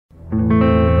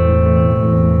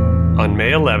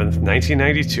May 11th,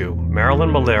 1992, Marilyn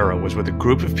Mulero was with a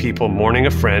group of people mourning a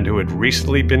friend who had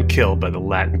recently been killed by the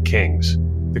Latin Kings.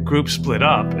 The group split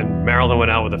up, and Marilyn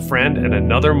went out with a friend and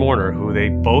another mourner who they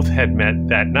both had met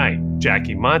that night,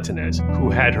 Jackie Montanez, who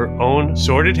had her own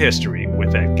sordid history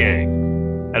with that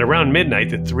gang. At around midnight,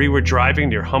 the three were driving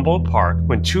near Humboldt Park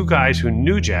when two guys who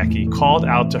knew Jackie called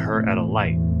out to her at a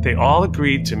light. They all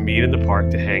agreed to meet in the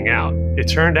park to hang out. It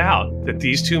turned out that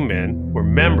these two men were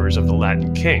members of the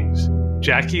Latin Kings.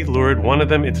 Jackie lured one of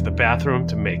them into the bathroom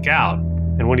to make out,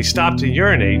 and when he stopped to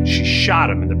urinate, she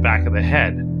shot him in the back of the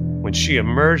head. When she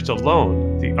emerged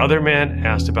alone, the other man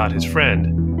asked about his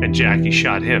friend, and Jackie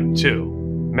shot him too.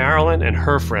 Marilyn and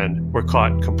her friend were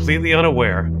caught completely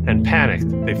unaware, and panicked,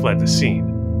 they fled the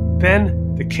scene. Then,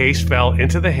 the case fell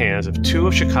into the hands of two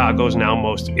of Chicago's now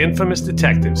most infamous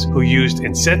detectives who used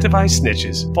incentivized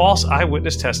snitches, false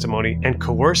eyewitness testimony, and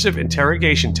coercive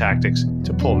interrogation tactics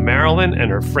to pull Marilyn and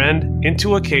her friend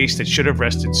into a case that should have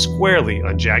rested squarely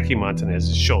on Jackie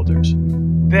Montanez's shoulders.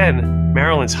 Then,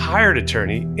 Marilyn's hired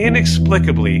attorney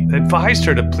inexplicably advised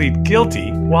her to plead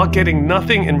guilty while getting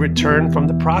nothing in return from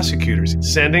the prosecutors,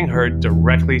 sending her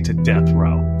directly to death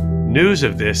row. News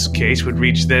of this case would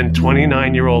reach then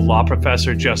 29-year-old law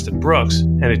professor Justin Brooks,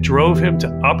 and it drove him to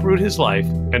uproot his life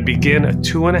and begin a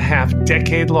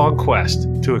 2.5-decade-long quest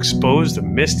to expose the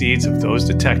misdeeds of those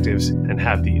detectives and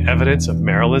have the evidence of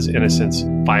Marilyn's innocence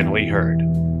finally heard.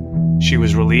 She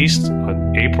was released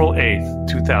on April 8th,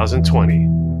 2020.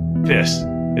 This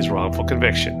is Wrongful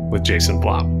Conviction with Jason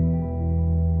Flom.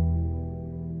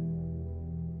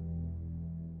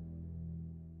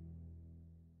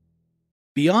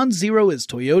 Beyond Zero is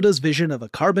Toyota's vision of a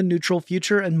carbon-neutral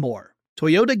future and more.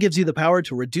 Toyota gives you the power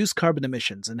to reduce carbon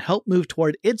emissions and help move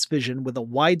toward its vision with a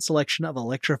wide selection of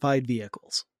electrified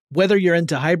vehicles. Whether you're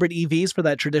into hybrid EVs for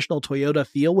that traditional Toyota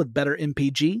feel with better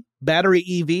MPG, battery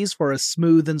EVs for a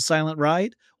smooth and silent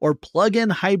ride, or plug-in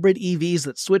hybrid EVs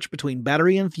that switch between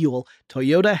battery and fuel,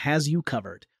 Toyota has you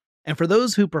covered. And for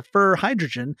those who prefer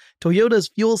hydrogen, Toyota's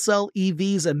fuel cell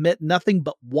EVs emit nothing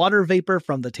but water vapor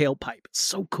from the tailpipe. It's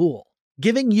so cool.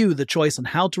 Giving you the choice on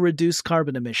how to reduce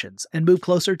carbon emissions and move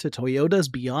closer to Toyota's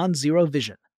Beyond Zero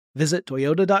vision. Visit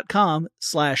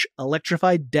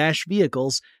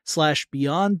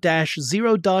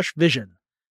toyota.com/electrified-vehicles/beyond-zero-vision.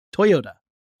 Toyota.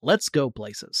 Let's go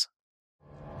places.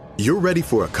 You're ready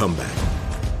for a comeback.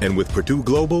 And with Purdue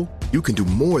Global, you can do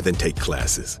more than take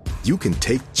classes. You can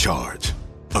take charge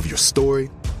of your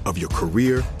story, of your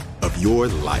career, of your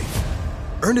life.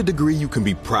 Earn a degree you can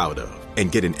be proud of and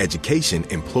get an education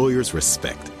employers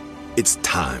respect. It's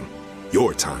time,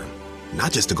 your time,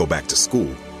 not just to go back to school,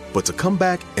 but to come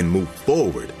back and move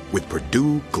forward with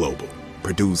Purdue Global,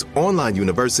 Purdue's online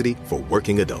university for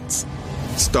working adults.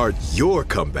 Start your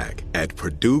comeback at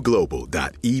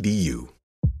purdueglobal.edu.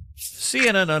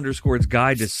 CNN_'s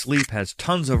Guide to Sleep has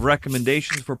tons of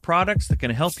recommendations for products that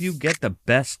can help you get the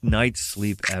best night's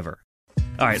sleep ever.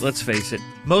 All right, let's face it,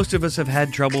 most of us have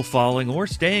had trouble falling or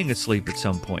staying asleep at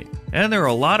some point, and there are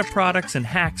a lot of products and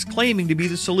hacks claiming to be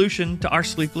the solution to our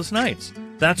sleepless nights.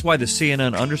 That's why the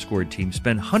CNN_ team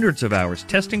spend hundreds of hours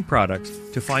testing products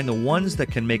to find the ones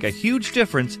that can make a huge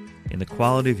difference in the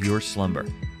quality of your slumber.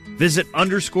 Visit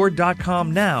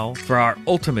underscore.com now for our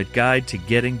ultimate guide to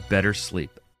getting better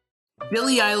sleep.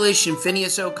 Billie Eilish and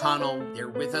Phineas O'Connell, they're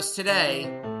with us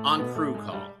today on Crew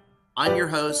Call. I'm your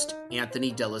host,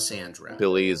 Anthony D'Alessandro.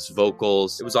 Billie's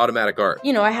vocals, it was automatic art.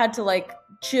 You know, I had to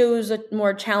choose a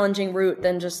more challenging route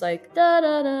than just da da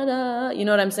da da. You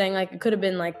know what I'm saying? It could have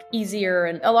been easier.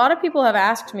 And a lot of people have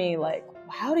asked me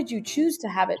how did you choose to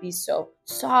have it be so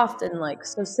soft and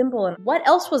so simple? And what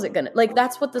else was it gonna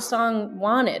that's what the song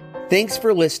wanted. Thanks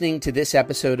for listening to this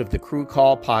episode of the Crew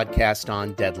Call podcast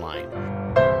on Deadline.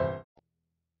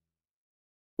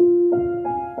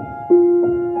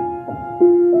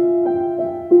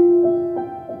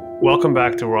 Welcome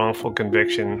back to Wrongful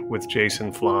Conviction with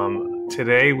Jason Flom.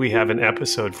 Today we have an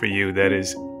episode for you that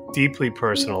is deeply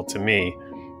personal to me,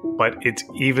 but it's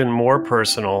even more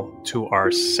personal to our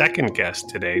second guest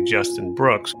today, Justin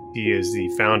Brooks. He is the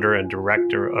founder and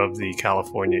director of the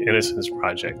California Innocence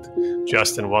Project.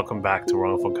 Justin, welcome back to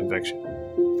Wrongful Conviction.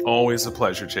 Always a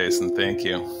pleasure, Jason. Thank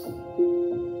you.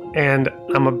 And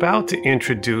I'm about to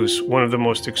introduce one of the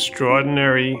most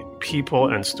extraordinary people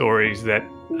and stories that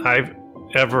I've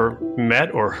ever met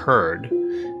or heard.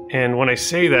 And when I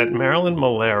say that, Marilyn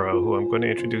Mulero, who I'm going to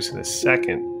introduce in a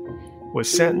second, was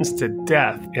sentenced to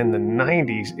death in the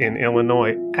 90s in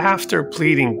Illinois after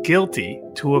pleading guilty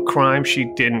to a crime she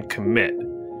didn't commit.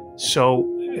 So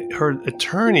her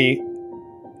attorney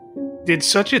did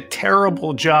such a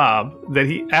terrible job that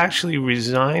he actually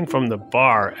resigned from the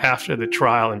bar after the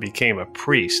trial and became a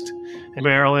priest. And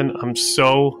Marilyn, I'm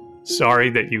so sorry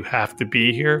that you have to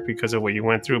be here because of what you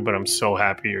went through, but I'm so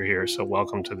happy you're here. So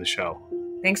welcome to the show.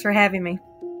 Thanks for having me.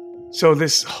 So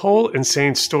this whole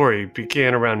insane story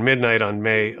began around midnight on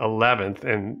May 11th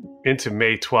and into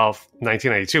May 12th,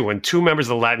 1992, when two members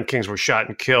of the Latin Kings were shot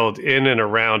and killed in and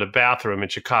around a bathroom in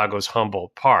Chicago's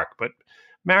Humboldt Park. But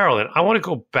Marilyn, I want to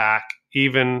go back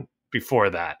even before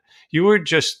that. You were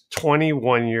just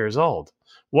 21 years old.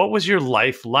 What was your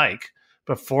life like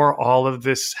before all of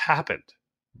this happened?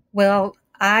 Well,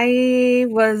 I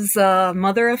was a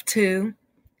mother of two.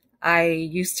 I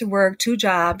used to work 2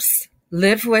 jobs,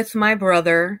 live with my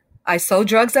brother. I sold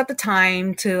drugs at the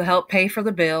time to help pay for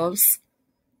the bills.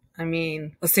 I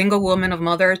mean, a single woman of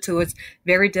mother of 2, it's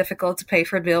very difficult to pay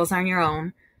for bills on your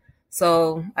own.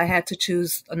 So I had to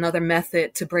choose another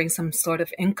method to bring some sort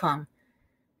of income.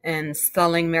 And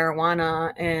selling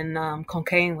marijuana and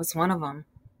cocaine was one of them.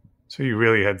 So you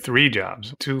really had 3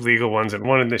 jobs, 2 legal ones and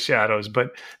 1 in the shadows,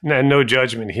 but no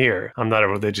judgment here. I'm not a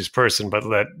religious person, but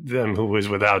let them who was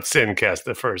without sin cast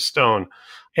the first stone.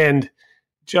 And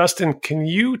Justin, can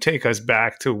you take us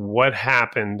back to what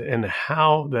happened and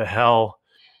how the hell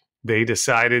they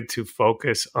decided to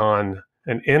focus on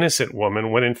an innocent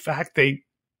woman when in fact they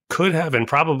could have and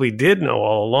probably did know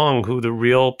all along who the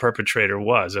real perpetrator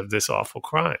was of this awful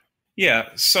crime? Yeah.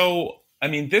 So, I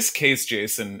mean, this case,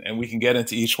 Jason, and we can get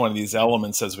into each one of these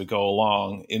elements as we go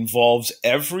along, involves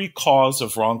every cause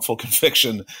of wrongful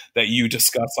conviction that you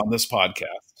discuss on this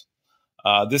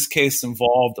podcast. This case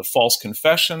involved a false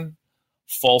confession,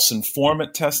 false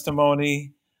informant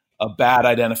testimony, a bad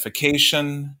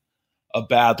identification, a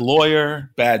bad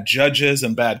lawyer, bad judges,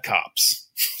 and bad cops.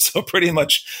 So pretty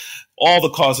much all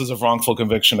the causes of wrongful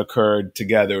conviction occurred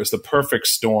together. It was the perfect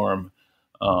storm,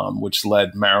 which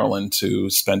led Marilyn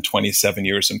to spend 27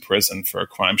 years in prison for a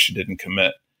crime she didn't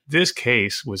commit. This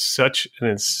case was such an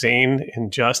insane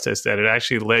injustice that it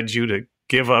actually led you to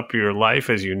give up your life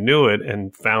as you knew it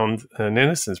and found an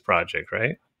Innocence Project,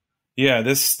 right? Yeah,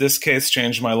 this case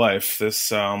changed my life.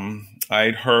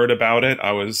 I'd heard about it.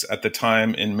 I was at the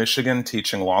time in Michigan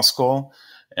teaching law school,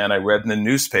 and I read in the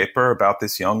newspaper about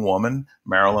this young woman,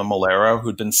 Marilyn Mulero,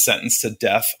 who'd been sentenced to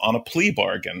death on a plea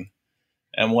bargain.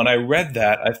 And when I read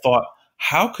that, I thought,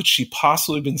 how could she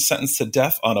possibly have been sentenced to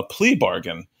death on a plea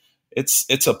bargain?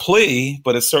 It's a plea,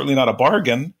 but it's certainly not a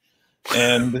bargain.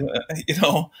 And,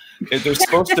 there's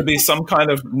supposed to be some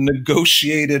kind of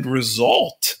negotiated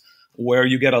result where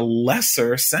you get a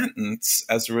lesser sentence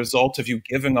as a result of you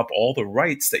giving up all the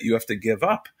rights that you have to give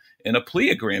up in a plea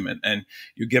agreement. And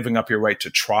you're giving up your right to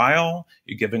trial,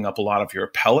 you're giving up a lot of your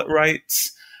appellate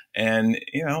rights, and,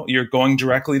 you're going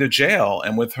directly to jail.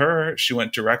 And with her, she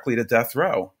went directly to death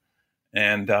row.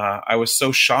 And I was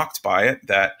so shocked by it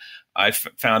that I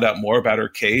found out more about her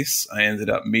case. I ended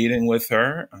up meeting with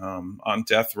her on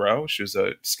death row. She was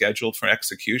scheduled for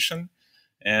execution.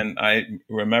 And I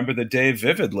remember the day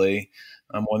vividly,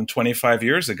 more than 25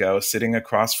 years ago, sitting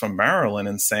across from Marilyn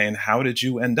and saying, how did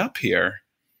you end up here?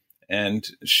 And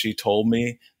she told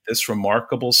me this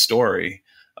remarkable story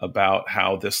about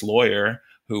how this lawyer,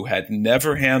 who had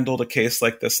never handled a case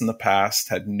like this in the past,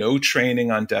 had no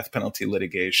training on death penalty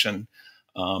litigation,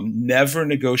 never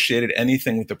negotiated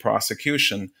anything with the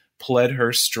prosecution, pled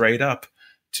her straight up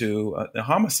to a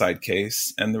homicide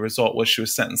case. And the result was she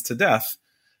was sentenced to death.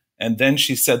 And then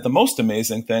she said the most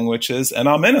amazing thing, which is, and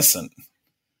I'm innocent.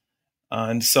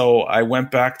 And so I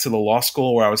went back to the law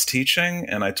school where I was teaching,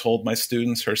 and I told my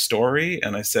students her story.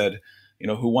 And I said,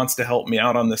 who wants to help me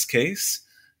out on this case?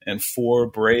 And 4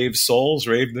 brave souls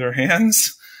raised their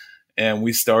hands, and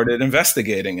we started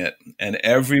investigating it. And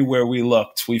everywhere we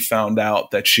looked, we found out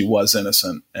that she was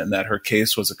innocent and that her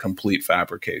case was a complete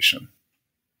fabrication.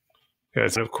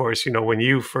 Yes, and of course, when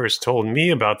you first told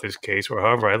me about this case, or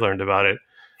however I learned about it,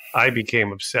 I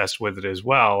became obsessed with it as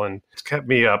well, and it's kept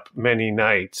me up many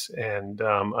nights. And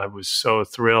I was so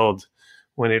thrilled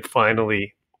when it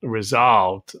finally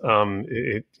resolved.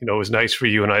 It was nice for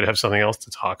you and I to have something else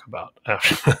to talk about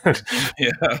after.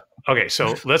 Yeah. Okay,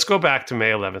 so let's go back to May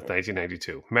 11th,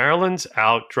 1992. Marilyn's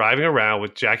out driving around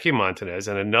with Jackie Montanez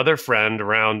and another friend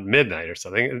around midnight or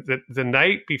something. The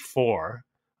night before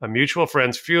a mutual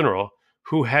friend's funeral,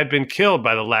 who had been killed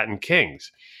by the Latin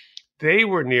Kings. They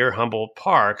were near Humboldt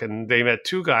Park, and they met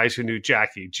 2 guys who knew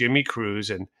Jackie, Jimmy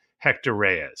Cruz and Hector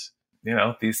Reyes.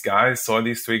 These guys saw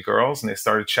these 3 girls, and they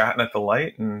started chatting at the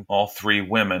light, and all 3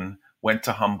 women went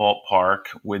to Humboldt Park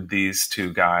with these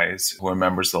 2 guys who were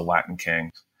members of the Latin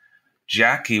Kings.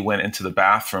 Jackie went into the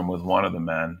bathroom with one of the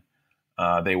men.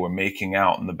 They were making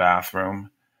out in the bathroom.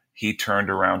 He turned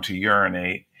around to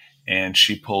urinate, and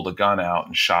she pulled a gun out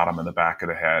and shot him in the back of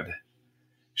the head.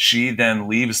 She then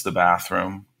leaves the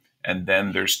bathroom, and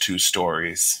then there's two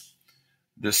stories.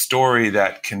 The story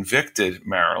that convicted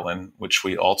Marilyn, which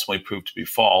we ultimately proved to be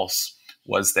false,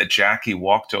 was that Jackie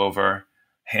walked over,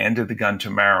 handed the gun to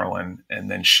Marilyn,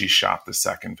 and then she shot the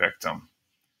second victim.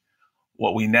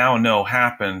 What we now know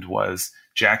happened was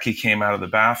Jackie came out of the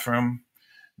bathroom.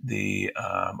 The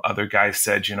other guy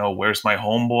said, where's my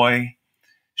homeboy?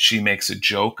 She makes a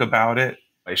joke about it.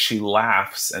 She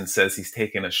laughs and says he's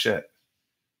taking a shit.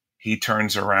 He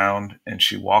turns around and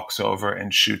she walks over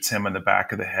and shoots him in the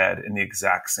back of the head in the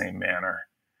exact same manner.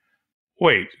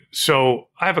 Wait, so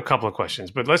I have a couple of questions,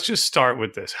 but let's just start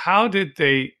with this. How did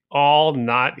they all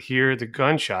not hear the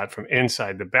gunshot from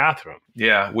inside the bathroom?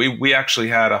 Yeah, we actually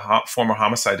had a former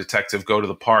homicide detective go to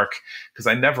the park because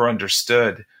I never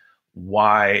understood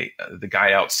why the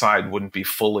guy outside wouldn't be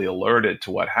fully alerted to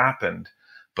what happened.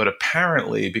 But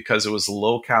apparently, because it was a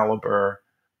low caliber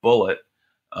bullet,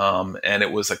 and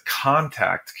it was a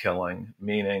contact killing,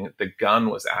 meaning the gun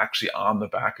was actually on the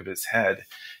back of his head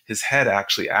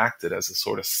actually acted as a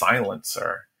sort of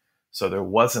silencer. So there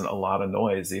wasn't a lot of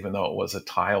noise, even though it was a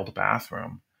tiled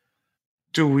bathroom.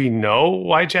 Do we know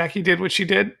why Jackie did what she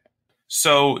did?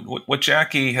 So what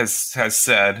Jackie has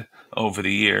said over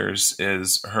the years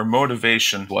is her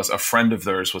motivation was a friend of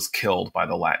theirs was killed by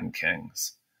the Latin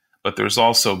Kings. But there's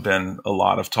also been a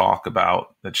lot of talk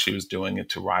about that she was doing it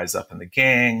to rise up in the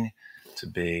gang, to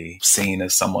be seen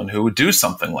as someone who would do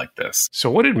something like this.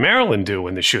 So what did Marilyn do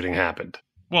when the shooting happened?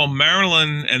 Well,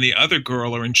 Marilyn and the other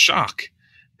girl are in shock.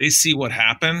 They see what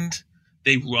happened.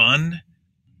 They run.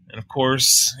 And of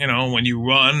course, when you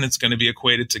run, it's going to be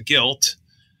equated to guilt.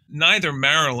 Neither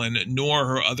Marilyn nor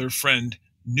her other friend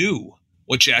knew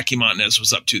what Jackie Montanez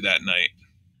was up to that night.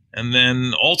 And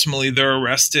then ultimately they're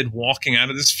arrested walking out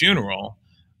of this funeral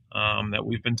that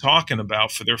we've been talking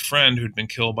about for their friend who'd been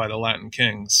killed by the Latin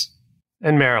Kings.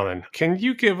 And Marilyn, can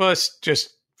you give us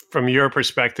just from your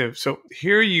perspective? So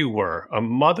here you were, a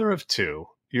mother of two.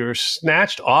 You're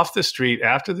snatched off the street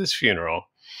after this funeral.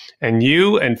 And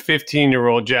you and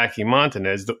 15-year-old Jackie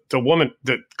Montanez,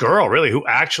 the girl really who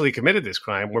actually committed this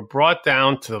crime, were brought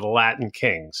down to the Latin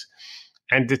Kings.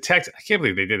 And I can't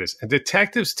believe they did this. And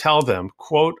detectives tell them,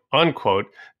 quote, unquote,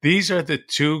 these are the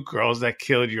two girls that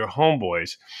killed your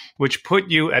homeboys, which put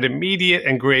you at immediate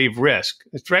and grave risk.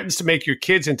 It threatens to make your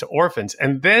kids into orphans.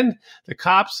 And then the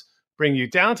cops bring you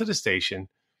down to the station,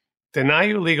 deny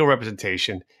you legal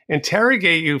representation,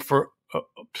 interrogate you for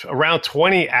around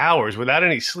 20 hours without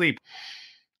any sleep.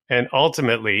 And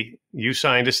ultimately, you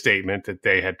signed a statement that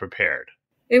they had prepared.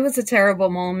 It was a terrible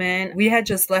moment. We had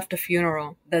just left a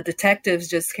funeral. The detectives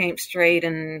just came straight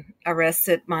and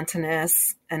arrested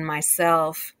Montanez and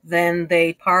myself. Then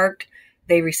they parked.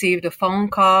 They received a phone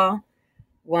call.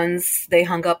 Once they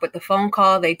hung up with the phone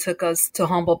call, they took us to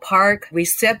Humboldt Park. We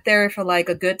sat there for like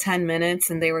a good 10 minutes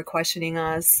and they were questioning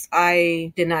us.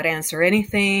 I did not answer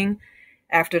anything.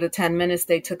 After the 10 minutes,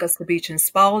 they took us to Beach and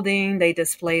Spalding. They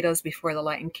displayed us before the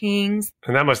Latin Kings.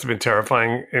 And that must have been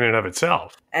terrifying in and of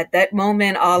itself. At that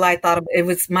moment, all I thought of, it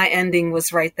was my ending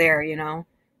was right there,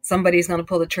 Somebody's going to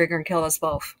pull the trigger and kill us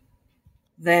both.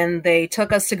 Then they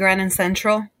took us to Grand and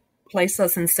Central, placed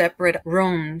us in separate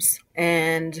rooms.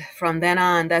 And from then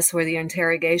on, that's where the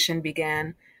interrogation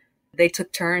began. They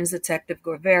took turns, Detective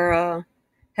Guevara,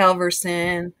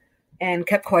 Halverson, and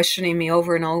kept questioning me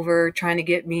over and over, trying to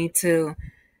get me to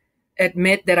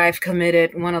admit that I've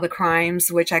committed one of the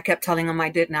crimes, which I kept telling them I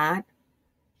did not.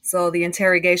 So the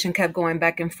interrogation kept going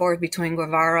back and forth between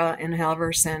Guevara and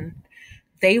Halverson.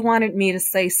 They wanted me to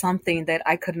say something that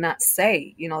I could not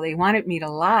say. They wanted me to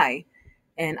lie,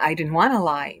 and I didn't want to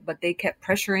lie, but they kept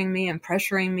pressuring me.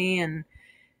 And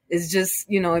it's just,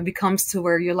 it becomes to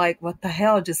where you're like, what the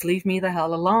hell? Just leave me the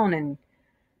hell alone. And,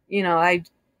 I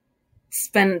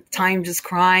spent time just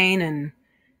crying, and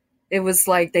it was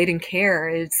like they didn't care.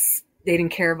 They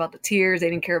didn't care about the tears. They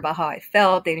didn't care about how I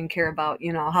felt. They didn't care about,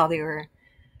 how they were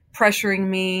pressuring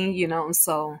me,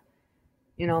 so,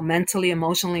 mentally,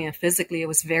 emotionally, and physically, it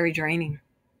was very draining.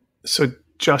 So,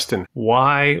 Justin,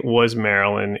 why was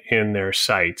Marilyn in their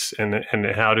sights, and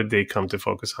how did they come to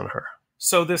focus on her?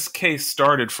 So this case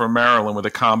started for Marilyn with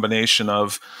a combination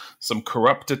of some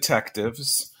corrupt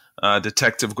detectives,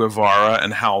 Detective Guevara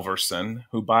and Halverson,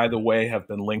 who, by the way, have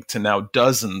been linked to now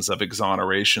dozens of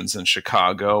exonerations in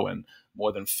Chicago and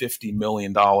more than $50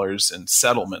 million in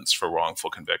settlements for wrongful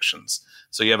convictions.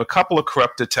 So you have a couple of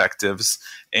corrupt detectives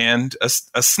and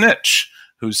a snitch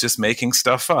who's just making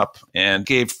stuff up, and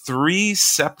gave 3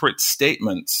 separate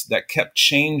statements that kept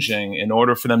changing in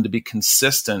order for them to be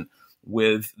consistent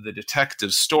with the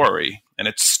detective's story. And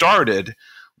it started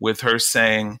with her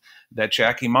saying that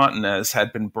Jackie Montanez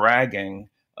had been bragging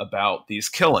about these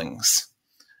killings.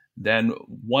 Then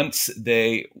once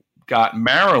they got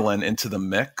Marilyn into the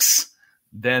mix,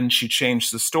 then she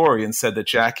changed the story and said that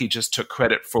Jackie just took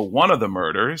credit for one of the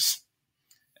murders.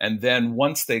 And then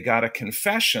once they got a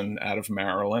confession out of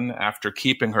Marilyn after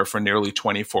keeping her for nearly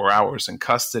 24 hours in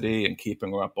custody and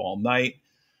keeping her up all night,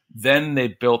 then they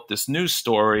built this new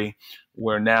story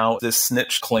where now this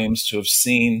snitch claims to have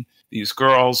seen these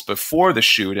girls before the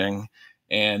shooting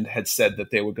and had said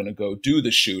that they were going to go do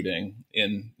the shooting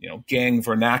in, gang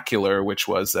vernacular, which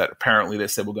was that apparently they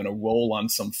said we're going to roll on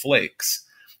some flakes.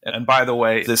 And by the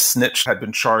way, this snitch had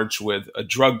been charged with a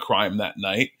drug crime that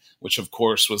night, which of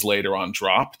course was later on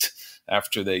dropped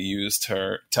after they used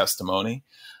her testimony.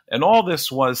 And all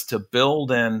this was to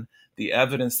build in the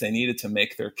evidence they needed to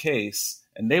make their case.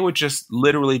 And they were just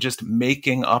literally just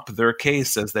making up their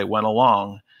case as they went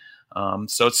along.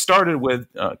 So it started with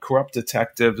corrupt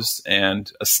detectives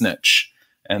and a snitch,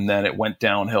 and then it went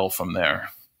downhill from there.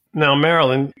 Now,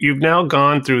 Marilyn, you've now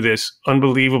gone through this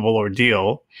unbelievable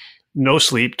ordeal, no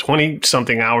sleep,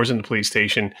 20-something hours in the police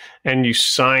station, and you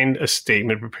signed a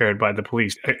statement prepared by the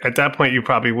police. At that point, you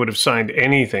probably would have signed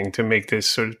anything to make this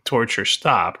sort of torture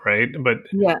stop, right? But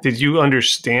Yeah. Did you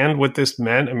understand what this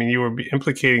meant? I mean, you were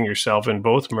implicating yourself in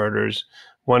both murders,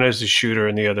 one as a shooter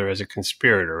and the other as a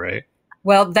conspirator, right?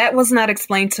 Well, that was not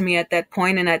explained to me at that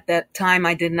point, and at that time,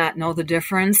 I did not know the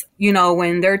difference.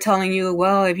 When they're telling you,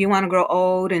 well, if you want to grow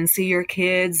old and see your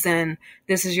kids, and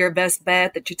this is your best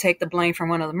bet, that you take the blame for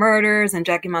one of the murders, and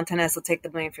Jackie Montanez will take the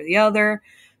blame for the other.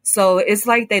 So it's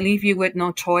like they leave you with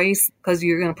no choice because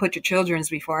you're going to put your children's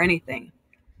before anything.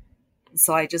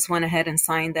 So I just went ahead and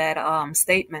signed that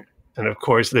statement. And of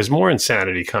course, there's more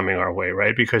insanity coming our way,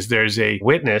 right? Because there's a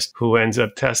witness who ends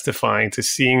up testifying to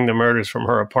seeing the murders from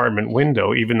her apartment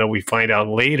window, even though we find out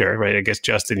later, right? I guess,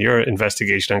 Justin, your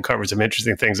investigation uncovered some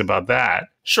interesting things about that.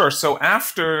 Sure. So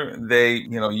after they,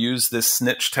 use this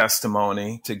snitch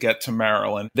testimony to get to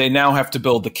Marilyn, they now have to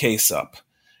build the case up.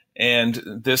 And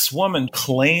this woman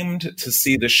claimed to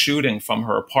see the shooting from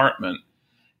her apartment.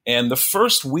 And the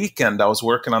first weekend I was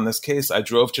working on this case, I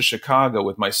drove to Chicago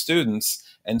with my students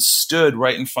and stood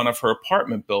right in front of her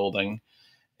apartment building.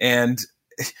 And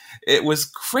it was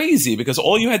crazy because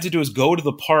all you had to do was go to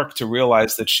the park to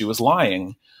realize that she was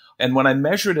lying. And when I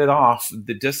measured it off,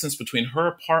 the distance between her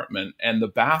apartment and the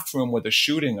bathroom where the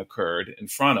shooting occurred in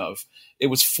front of, it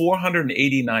was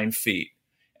 489 feet.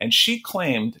 And she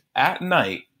claimed at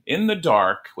night, in the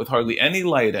dark, with hardly any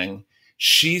lighting,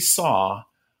 she saw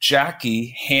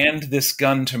Jackie hand this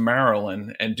gun to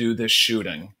Marilyn and do this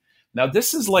shooting. Now,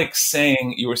 this is like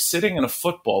saying you were sitting in a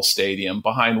football stadium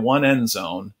behind one end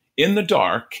zone in the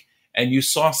dark, and you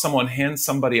saw someone hand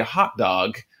somebody a hot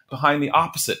dog behind the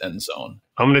opposite end zone.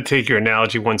 I'm going to take your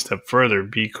analogy one step further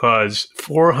because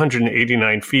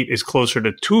 489 feet is closer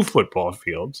to 2 football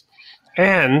fields,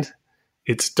 and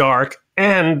it's dark,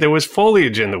 and there was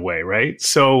foliage in the way, right?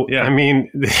 So, yeah. I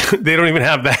mean, they don't even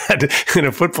have that in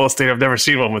a football stadium. I've never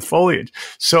seen one with foliage.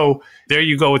 So there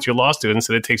you go with your law students,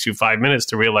 and it takes you 5 minutes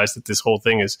to realize that this whole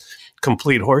thing is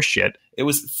complete horseshit. It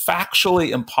was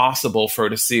factually impossible for her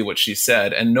to see what she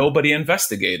said, and nobody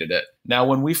investigated it. Now,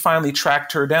 when we finally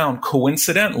tracked her down,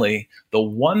 coincidentally, the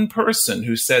one person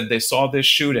who said they saw this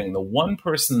shooting, the one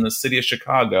person in the city of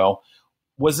Chicago,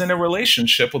 was in a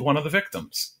relationship with one of the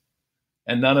victims.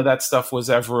 And none of that stuff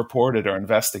was ever reported or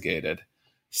investigated.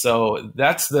 So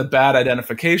that's the bad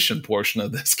identification portion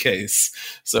of this case.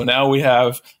 So now we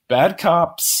have bad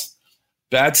cops,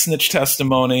 bad snitch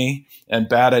testimony, and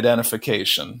bad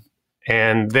identification.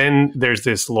 And then there's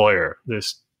this lawyer,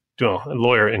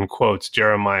 lawyer in quotes,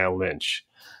 Jeremiah Lynch.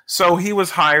 So he was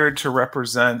hired to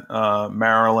represent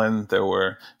Marilyn. There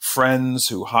were friends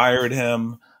who hired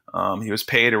him. He was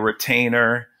paid a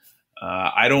retainer.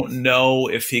 I don't know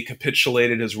if he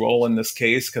capitulated his role in this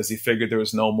case because he figured there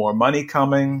was no more money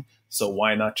coming. So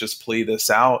why not just plea this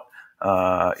out?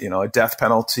 A death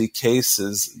penalty case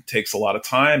takes a lot of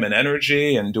time and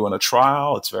energy, and doing a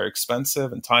trial, it's very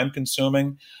expensive and time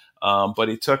consuming. But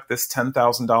he took this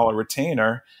 $10,000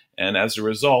 retainer, and as a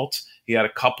result, he had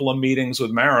a couple of meetings with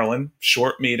Marilyn,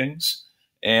 short meetings,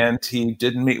 and he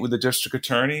didn't meet with the district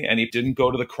attorney, and he didn't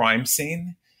go to the crime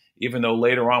scene. Even though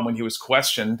later on when he was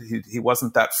questioned, he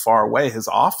wasn't that far away, his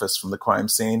office from the crime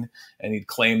scene, and he'd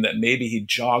claimed that maybe he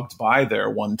jogged by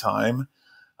there one time.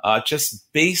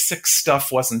 Just basic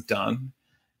stuff wasn't done,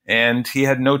 and he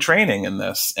had no training in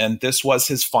this. And this was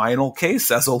his final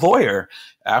case as a lawyer.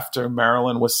 After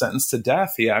Marilyn was sentenced to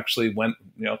death, he actually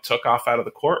took off out of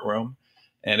the courtroom,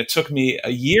 and it took me a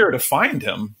year to find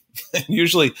him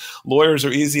Usually lawyers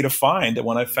are easy to find. And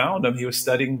when I found him, he was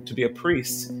studying to be a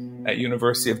priest at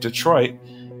University of Detroit.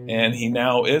 And he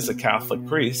now is a Catholic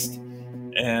priest.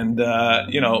 And,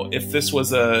 if this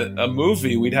was a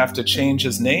movie, we'd have to change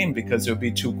his name because it would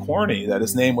be too corny, that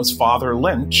his name was Father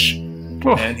Lynch.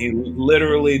 Oh. And he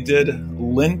literally did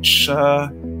lynch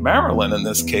Marilyn in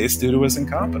this case due to his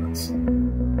incompetence.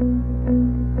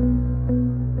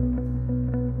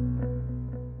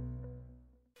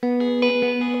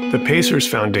 The Pacers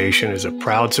Foundation is a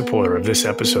proud supporter of this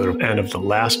episode and of the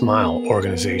Last Mile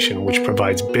organization, which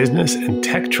provides business and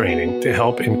tech training to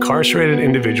help incarcerated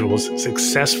individuals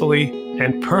successfully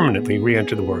and permanently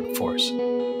re-enter the workforce.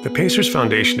 The Pacers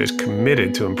Foundation is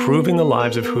committed to improving the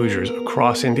lives of Hoosiers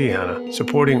across Indiana,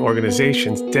 supporting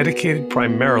organizations dedicated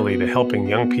primarily to helping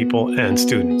young people and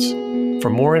students. For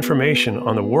more information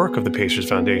on the work of the Pacers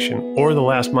Foundation or the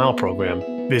Last Mile program,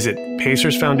 visit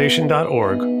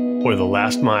pacersfoundation.org or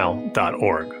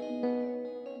thelastmile.org.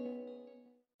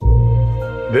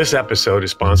 This episode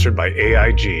is sponsored by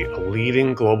AIG, a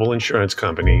leading global insurance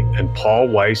company, and Paul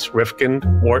Weiss, Rifkin,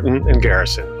 Wharton, and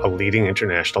Garrison, a leading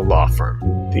international law firm.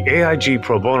 The AIG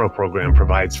Pro Bono program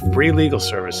provides free legal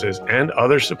services and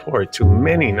other support to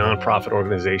many nonprofit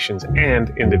organizations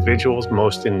and individuals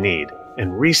most in need.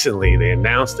 And recently, they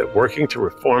announced that working to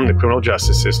reform the criminal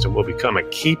justice system will become a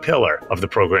key pillar of the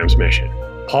program's mission.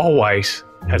 Paul Weiss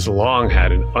has long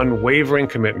had an unwavering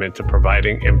commitment to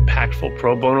providing impactful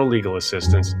pro bono legal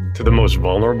assistance to the most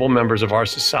vulnerable members of our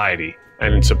society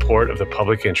and in support of the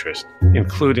public interest,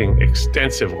 including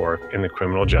extensive work in the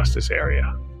criminal justice area.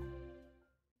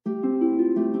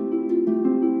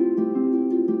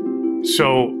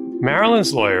 So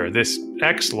Marilyn's lawyer, this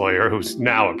ex-lawyer who's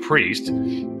now a priest,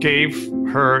 gave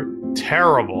her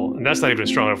terrible, and that's not even a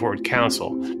strong enough word,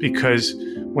 counsel, because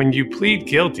when you plead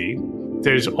guilty,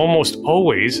 there's almost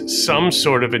always some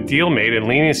sort of a deal made and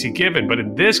leniency given. But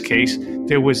in this case,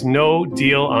 there was no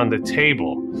deal on the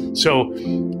table. So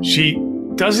she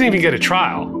doesn't even get a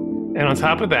trial. And on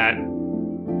top of that,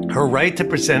 her right to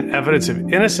present evidence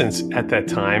of innocence at that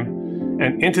time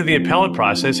and into the appellate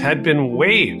process had been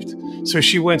waived. So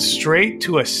she went straight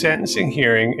to a sentencing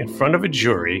hearing in front of a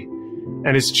jury.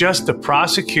 And it's just the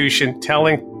prosecution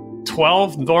telling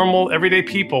 12 normal, everyday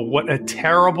people what a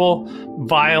terrible,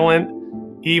 violent,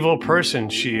 evil person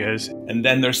she is. And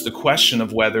then there's the question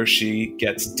of whether she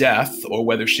gets death or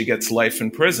whether she gets life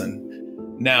in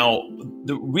prison. Now,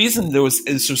 the reason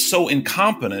this was so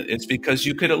incompetent is because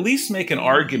you could at least make an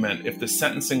argument if the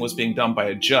sentencing was being done by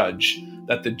a judge,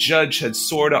 that the judge had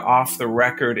sort of off the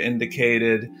record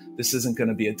indicated this isn't going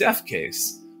to be a death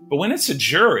case. But when it's a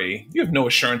jury, you have no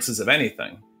assurances of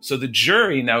anything. So the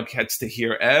jury now gets to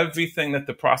hear everything that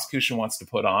the prosecution wants to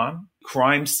put on.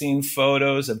 Crime scene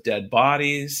photos of dead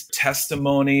bodies,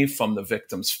 testimony from the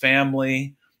victim's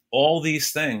family, all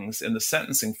these things in the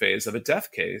sentencing phase of a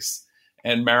death case.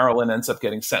 And Marilyn ends up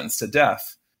getting sentenced to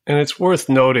death. And it's worth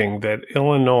noting that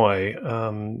Illinois,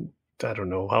 I don't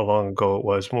know how long ago it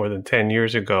was, more than 10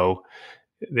 years ago,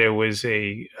 there was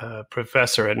a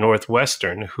professor at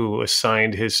Northwestern who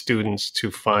assigned his students to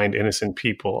find innocent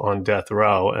people on death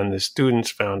row. And the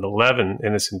students found 11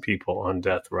 innocent people on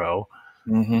death row.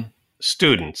 Mm-hmm.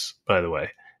 Students, by the way.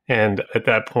 And at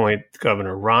that point,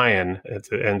 Governor Ryan, at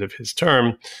the end of his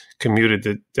term, commuted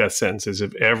the death sentences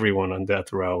of everyone on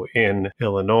death row in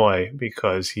Illinois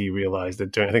because he realized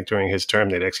that during his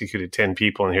term, they'd executed 10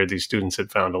 people. And here these students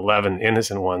had found 11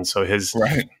 innocent ones. So his...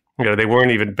 Right. They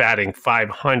weren't even batting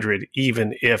 500,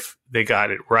 even if they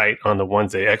got it right on the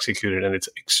ones they executed. And it's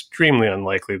extremely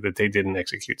unlikely that they didn't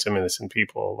execute some innocent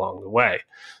people along the way.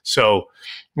 So,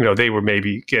 they were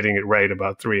maybe getting it right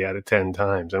about 3 out of 10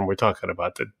 times. And we're talking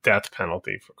about the death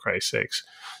penalty, for Christ's sakes.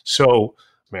 So,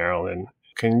 Marilyn,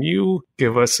 can you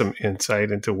give us some insight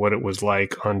into what it was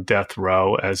like on death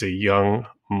row as a young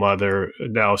mother,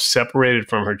 now separated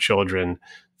from her children,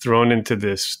 thrown into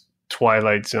this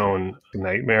Twilight Zone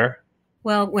nightmare?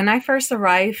 Well, when I first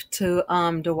arrived to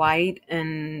Dwight,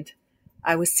 and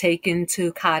I was taken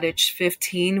to Cottage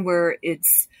 15, where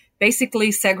it's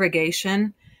basically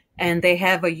segregation, and they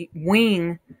have a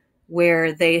wing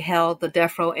where they held the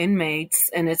death row inmates,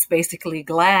 and it's basically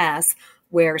glass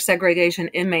where segregation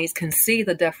inmates can see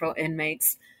the death row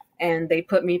inmates, and they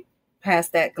put me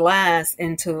past that glass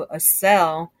into a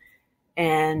cell,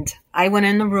 and I went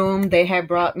in the room. They had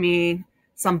brought me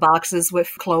some boxes with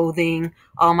clothing,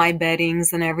 all my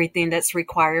beddings and everything that's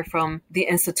required from the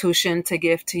institution to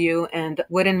give to you, and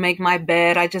wouldn't make my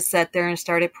bed. I just sat there and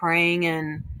started praying,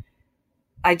 and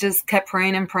I just kept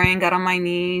praying and praying, got on my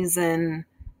knees, and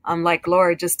I'm like,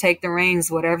 Lord, just take the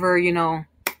reins, whatever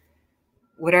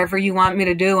whatever you want me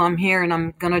to do, I'm here and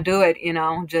I'm going to do it,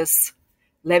 just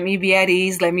let me be at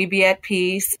ease, let me be at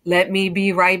peace, let me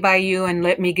be right by you, and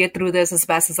let me get through this as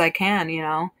best as I can,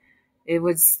 It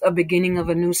was a beginning of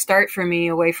a new start for me,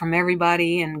 away from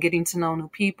everybody and getting to know new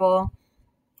people.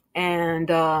 And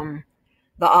the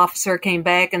officer came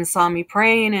back and saw me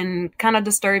praying and kind of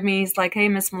disturbed me. He's like, "Hey,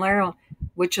 Miss Mulero,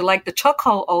 would you like the chuck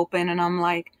hole open?" And I'm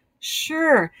like,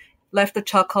 "Sure." Left the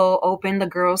chuck hole open. The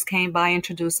girls came by,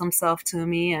 introduced themselves to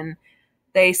me, and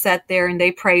they sat there and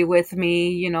they prayed with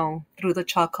me, through the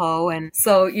chuck hole. And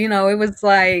so, it was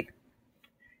like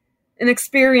an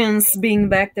experience being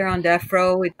back there on death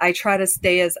row. I try to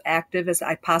stay as active as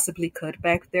I possibly could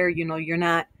back there. You're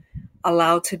not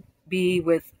allowed to be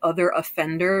with other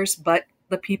offenders, but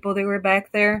the people that were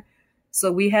back there. So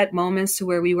we had moments to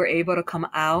where we were able to come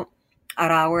out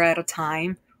an hour at a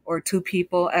time or 2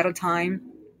 people at a time.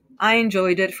 I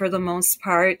enjoyed it for the most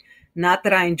part. Not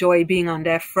that I enjoy being on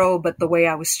death row, but the way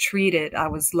I was treated. I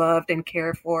was loved and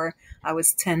cared for. I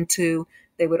was tended to.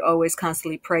 They would always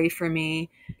constantly pray for me.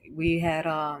 We had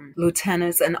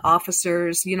lieutenants and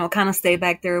officers, kind of stay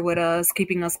back there with us,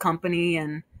 keeping us company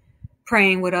and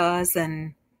praying with us.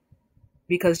 And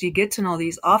because you get to know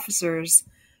these officers,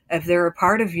 if they're a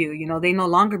part of you, they no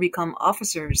longer become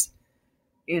officers.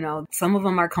 Some of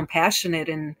them are compassionate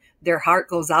and their heart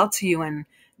goes out to you, and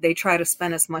they try to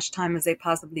spend as much time as they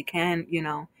possibly can,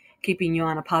 keeping you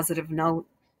on a positive note.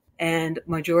 And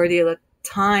majority of the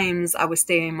times I would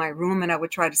stay in my room and I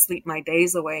would try to sleep my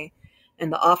days away.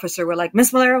 And the officer were like,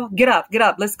 "Miss Mulero, get up,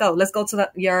 let's go to the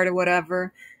yard or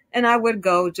whatever." And I would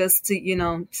go just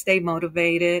to, stay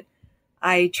motivated.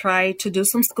 I tried to do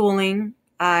some schooling.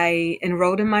 I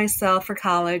enrolled in myself for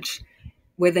college.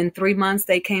 Within 3 months,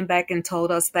 they came back and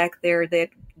told us back there that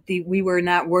we were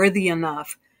not worthy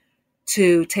enough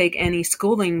to take any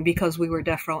schooling because we were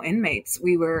death row inmates.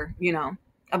 We were,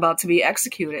 about to be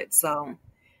executed. So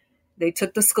they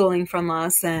took the schooling from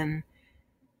us, and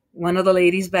one of the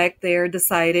ladies back there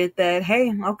decided that,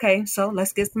 hey, okay, so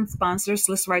let's get some sponsors.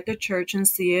 Let's write the church and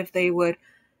see if they would,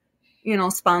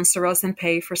 sponsor us and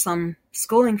pay for some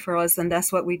schooling for us. And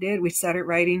that's what we did. We started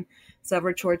writing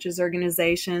several churches,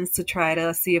 organizations to try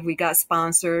to see if we got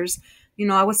sponsors.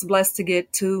 I was blessed to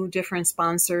get 2 different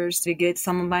sponsors to get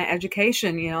some of my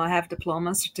education. I have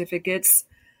diploma certificates.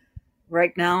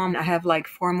 Right now, I have like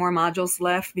 4 more modules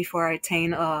left before I attain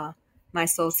my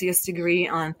associate's degree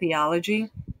on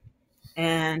theology.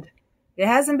 And it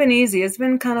hasn't been easy. It's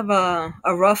been kind of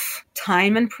a rough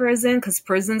time in prison, because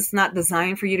prison's not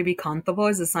designed for you to be comfortable.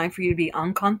 It's designed for you to be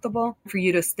uncomfortable, for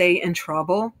you to stay in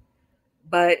trouble.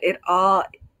 But it all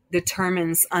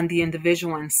determines on the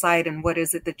individual inside and what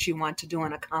is it that you want to do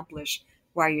and accomplish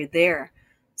while you're there.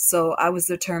 So I was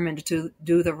determined to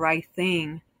do the right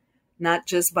thing, not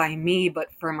just by me, but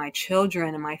for my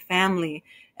children and my family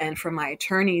and for my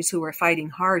attorneys who were fighting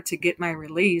hard to get my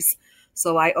release.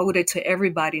 So I owed it to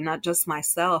everybody, not just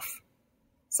myself.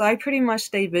 So I pretty much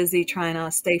stayed busy trying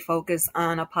to stay focused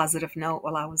on a positive note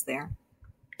while I was there.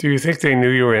 Do you think they knew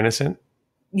you were innocent?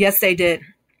 Yes, they did.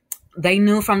 They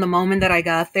knew from the moment that I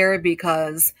got there,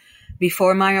 because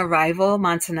before my arrival,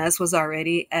 Montanez was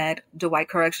already at Dwight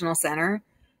Correctional Center,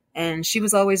 and she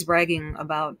was always bragging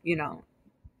about,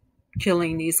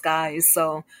 killing these guys.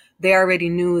 So they already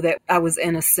knew that I was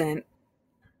innocent.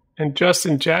 And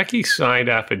Justin, Jackie signed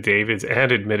affidavits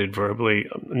and admitted verbally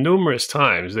numerous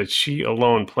times that she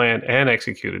alone planned and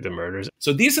executed the murders.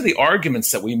 So these are the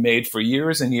arguments that we made for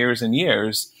years and years and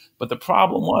years. But the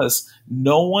problem was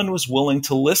no one was willing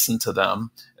to listen to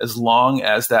them as long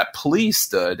as that plea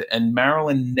stood. And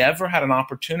Marilyn never had an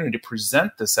opportunity to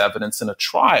present this evidence in a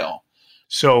trial.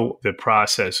 So the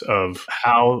process of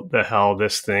how the hell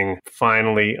this thing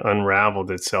finally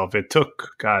unraveled itself, it took,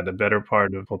 the better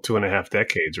part of 2.5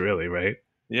 decades, really, right?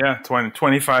 Yeah,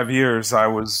 25 years I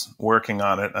was working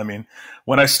on it. I mean,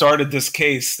 when I started this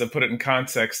case, to put it in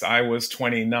context, I was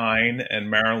 29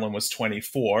 and Marilyn was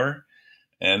 24.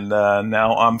 And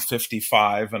now I'm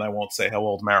 55, and I won't say how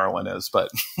old Marilyn is, but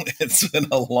it's been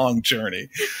a long journey.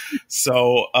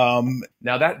 So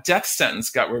now that death sentence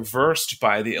got reversed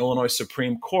by the Illinois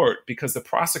Supreme Court because the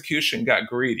prosecution got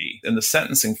greedy in the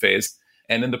sentencing phase.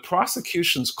 And in the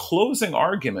prosecution's closing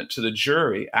argument to the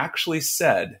jury actually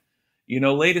said,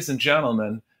 ladies and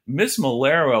gentlemen, Ms.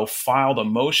 Mulero filed a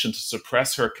motion to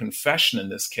suppress her confession in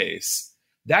this case.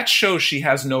 That shows she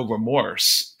has no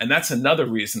remorse, and that's another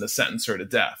reason to sentence her to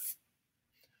death.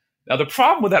 Now, the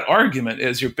problem with that argument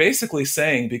is you're basically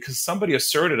saying because somebody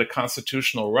asserted a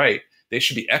constitutional right, they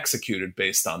should be executed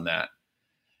based on that.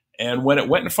 And when it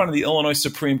went in front of the Illinois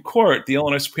Supreme Court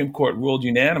ruled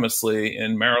unanimously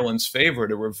in Maryland's favor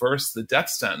to reverse the death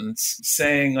sentence,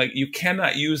 saying, like, you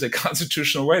cannot use a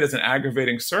constitutional right as an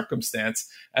aggravating circumstance.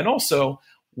 And also,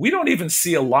 we don't even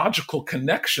see a logical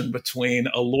connection between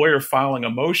a lawyer filing a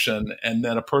motion and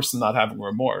then a person not having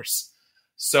remorse.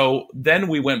 So then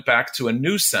we went back to a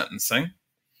new sentencing.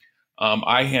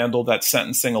 I handled that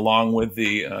sentencing along with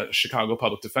the Chicago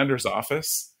Public Defender's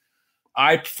Office.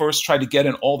 I first tried to get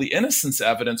in all the innocence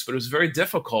evidence, but it was very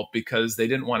difficult because they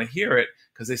didn't want to hear it,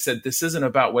 because they said this isn't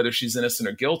about whether she's innocent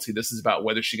or guilty. This is about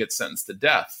whether she gets sentenced to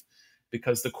death,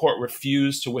 because the court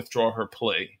refused to withdraw her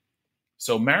plea.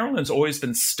 So Marilyn's always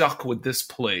been stuck with this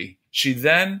plea. She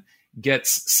then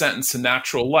gets sentenced to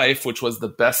natural life, which was the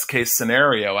best case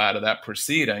scenario out of that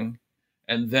proceeding.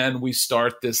 And then we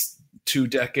start this 2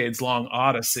 decades long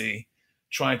odyssey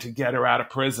trying to get her out of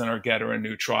prison or get her a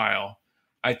new trial.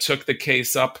 I took the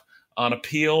case up on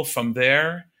appeal from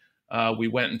there. We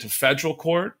went into federal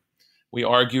court. We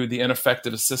argued the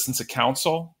ineffective assistance of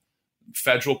counsel.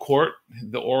 Federal court,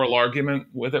 the oral argument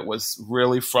with it was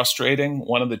really frustrating.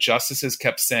 One of the justices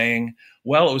kept saying,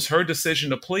 well, it was her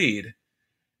decision to plead.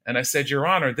 And I said, Your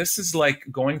Honor, this is like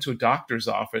going to a doctor's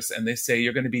office and they say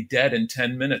you're going to be dead in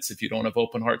 10 minutes if you don't have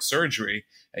open heart surgery.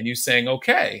 And you saying,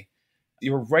 okay,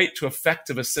 your right to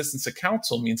effective assistance of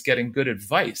counsel means getting good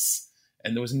advice.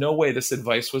 And there was no way this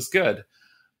advice was good.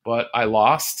 But I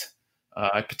lost.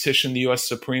 I petitioned the U.S.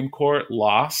 Supreme Court,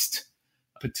 lost.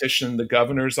 Petitioned the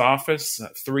governor's office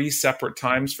 3 separate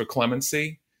times for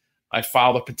clemency. I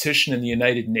filed a petition in the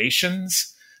United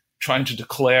Nations trying to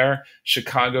declare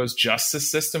Chicago's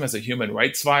justice system as a human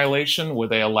rights violation, where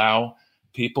they allow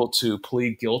people to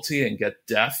plead guilty and get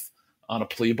death on a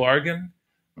plea bargain.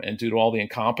 And due to all the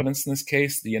incompetence in this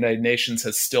case, the United Nations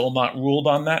has still not ruled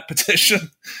on that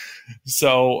petition.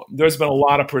 So there's been a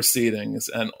lot of proceedings.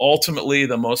 And ultimately,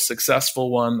 the most successful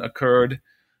one occurred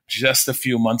just a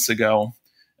few months ago.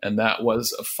 And that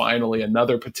was finally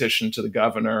another petition to the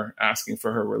governor asking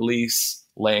for her release,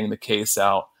 laying the case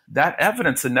out. That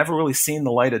evidence had never really seen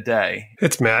the light of day.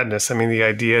 It's madness. I mean, the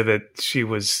idea that she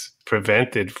was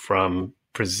prevented from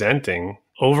presenting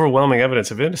overwhelming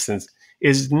evidence of innocence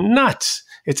is nuts.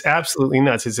 It's absolutely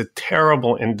nuts. It's a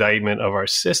terrible indictment of our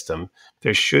system.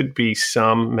 There should be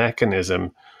some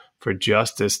mechanism for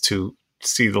justice to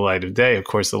see the light of day. Of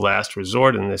course, the last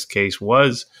resort in this case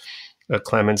was a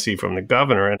clemency from the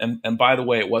governor. And by the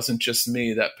way, it wasn't just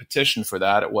me that petitioned for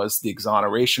that. It was the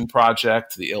Exoneration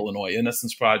Project, the Illinois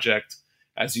Innocence Project.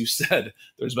 As you said,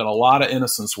 there's been a lot of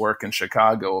innocence work in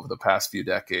Chicago over the past few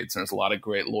decades. And there's a lot of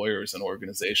great lawyers and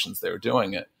organizations that are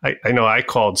doing it. I know I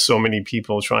called so many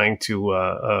people trying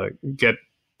to get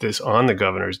this on the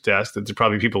governor's desk that there's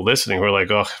probably people listening who are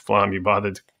like, oh, Flom, you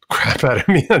bothered the crap out of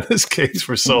me on this case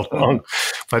for so long.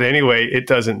 But anyway, it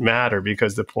doesn't matter,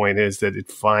 because the point is that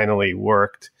it finally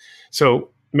worked. So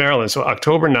Marilyn, so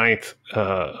October 9th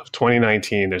of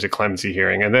 2019, there's a clemency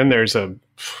hearing. And then there's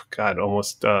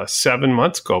almost 7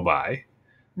 months go by,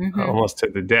 almost to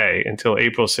the day, until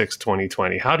April 6,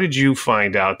 2020. How did you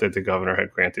find out that the governor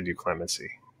had granted you clemency?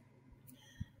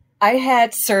 I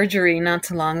had surgery not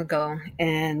too long ago,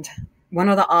 and one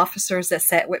of the officers that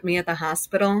sat with me at the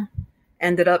hospital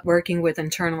ended up working with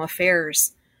internal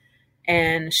affairs.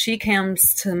 And she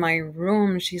comes to my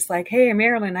room. She's like, hey,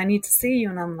 Marilyn, I need to see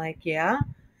you. And I'm like, yeah.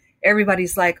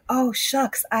 Everybody's like, oh,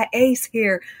 shucks, I ace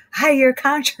here. Hi, you're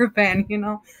contraband,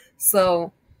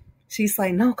 So she's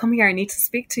like, no, come here. I need to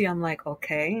speak to you. I'm like,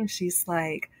 okay. And she's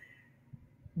like,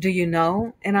 do you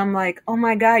know? And I'm like, oh,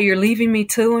 my God, you're leaving me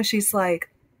too? And she's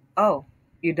like, oh,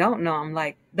 you don't know? I'm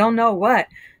like, don't know what?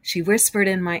 She whispered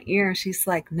in my ear, and she's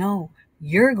like, no,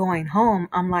 you're going home.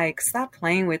 I'm like, stop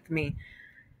playing with me.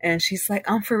 And she's like,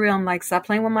 I'm for real. I'm like, stop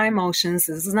playing with my emotions.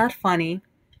 This is not funny.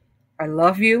 I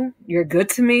love you. You're good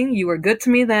to me. You were good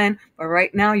to me then. But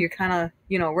right now you're kind of,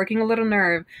 working a little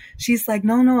nerve. She's like,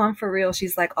 no, I'm for real.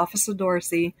 She's like, Officer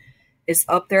Dorsey is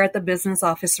up there at the business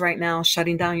office right now,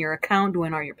 shutting down your account,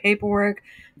 doing all your paperwork.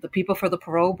 The people for the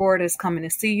parole board is coming to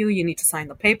see you. You need to sign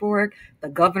the paperwork. The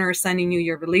governor is sending you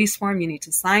your release form. You need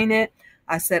to sign it.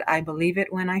 I said, I believe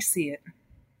it when I see it.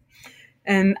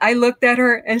 And I looked at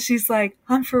her and she's like,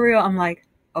 I'm for real. I'm like,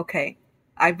 okay,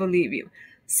 I believe you.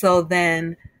 So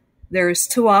then there's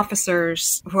 2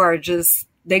 officers who are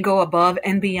they go above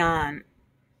and beyond.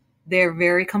 They're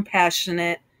very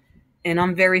compassionate, and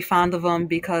I'm very fond of them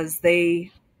because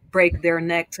they break their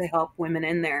neck to help women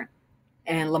in there.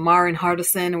 And Lamar and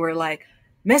Hardison were like,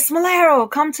 Miss Mulero,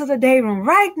 come to the day room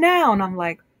right now. And I'm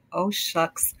like, oh,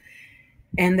 shucks.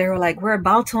 And they were like, we're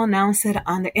about to announce it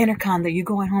on the intercom that you're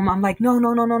going home. I'm like,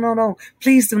 no.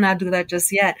 Please do not do that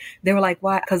just yet. They were like,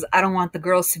 why? Because I don't want the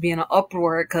girls to be in an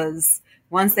uproar, because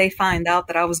once they find out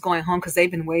that I was going home, because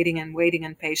they've been waiting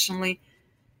impatiently,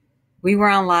 we were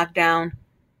on lockdown.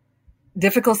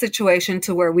 Difficult situation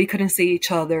to where we couldn't see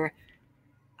each other.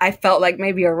 I felt like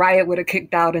maybe a riot would have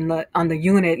kicked out on the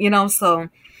unit, So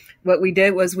what we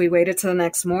did was we waited till the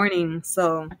next morning.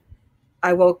 So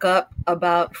I woke up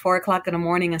about 4:00 in the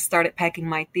morning and started packing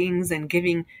my things and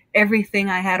giving everything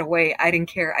I had away. I didn't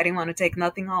care. I didn't want to take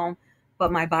nothing home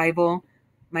but my Bible,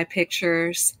 my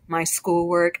pictures, my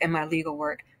schoolwork, and my legal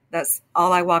work. That's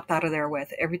all I walked out of there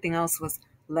with. Everything else was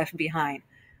left behind.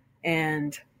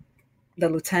 And the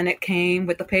lieutenant came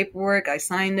with the paperwork. I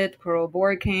signed it. The parole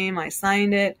board came. I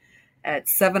signed it. At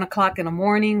 7:00 in the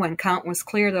morning, when count was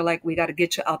clear, they're like, we got to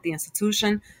get you out the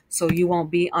institution so you won't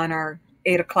be on our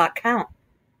 8:00 count.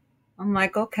 I'm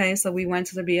like, okay. So we went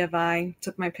to the BFI,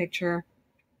 took my picture,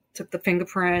 took the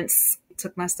fingerprints,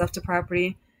 took my stuff to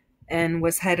property, and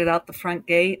was headed out the front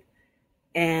gate.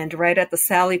 And right at the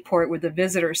Sally Port where the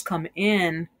visitors come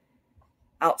in,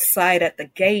 outside at the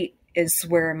gate is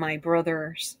where my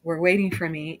brothers were waiting for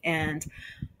me. And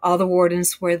all the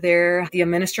wardens were there. The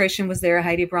administration was there,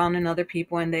 Heidi Brown and other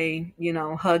people, and they,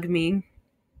 hugged me.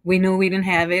 We knew we didn't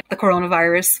have it, the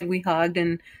coronavirus. We hugged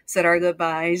and said our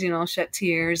goodbyes, shed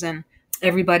tears. And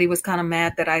everybody was kind of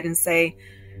mad that I didn't say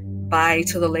bye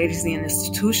to the ladies in the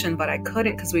institution, but I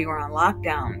couldn't because we were on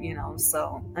lockdown,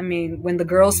 So, when the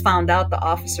girls found out, the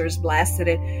officers blasted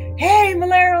it, hey,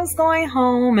 Mulero's going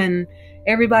home. And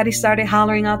everybody started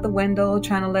hollering out the window,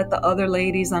 trying to let the other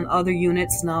ladies on other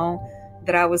units know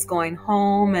that I was going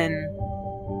home. And,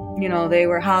 they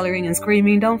were hollering and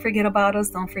screaming, don't forget about us,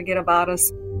 don't forget about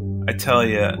us. I tell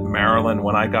you, Marilyn,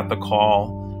 when I got the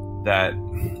call that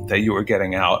you were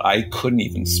getting out, I couldn't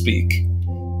even speak.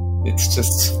 It's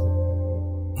just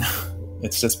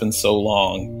been so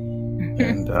long.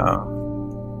 And,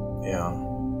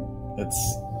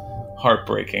 it's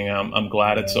heartbreaking. I'm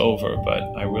glad it's over, but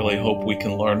I really hope we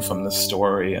can learn from this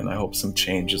story, and I hope some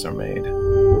changes are made.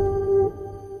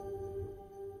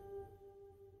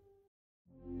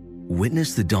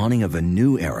 Witness the dawning of a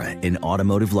new era in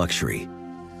automotive luxury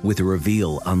with a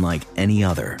reveal unlike any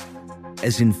other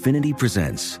as Infiniti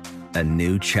presents a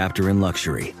new chapter in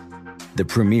luxury, the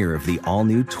premiere of the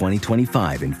all-new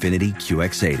 2025 Infiniti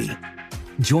QX80.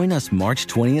 Join us March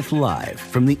 20th live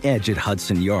from the Edge at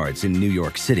Hudson Yards in New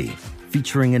York City,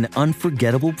 featuring an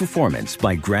unforgettable performance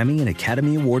by Grammy and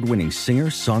Academy Award-winning singer,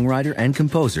 songwriter, and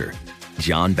composer,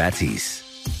 Jon Batiste.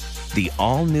 The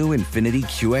all-new Infiniti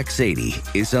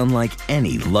QX80 is unlike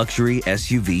any luxury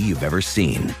SUV you've ever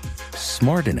seen.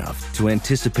 Smart enough to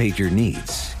anticipate your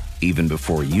needs, even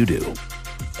before you do.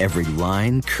 Every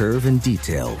line, curve, and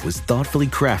detail was thoughtfully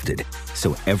crafted,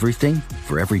 so everything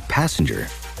for every passenger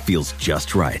feels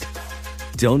just right.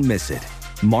 Don't miss it.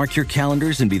 Mark your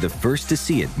calendars and be the first to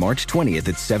see it March 20th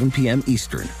at 7 p.m.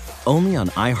 Eastern, only on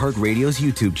iHeartRadio's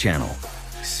YouTube channel.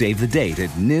 Save the date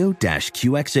at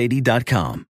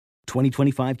new-QX80.com.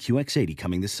 2025 QX80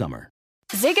 coming this summer.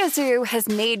 Zigazoo has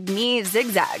made me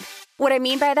zigzag. What I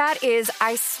mean by that is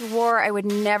I swore I would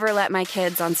never let my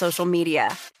kids on social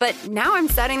media, but now I'm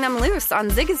setting them loose on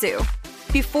Zigazoo.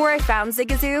 Before I found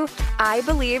Zigazoo, I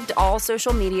believed all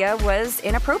social media was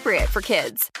inappropriate for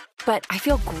kids. But I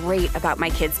feel great about my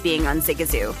kids being on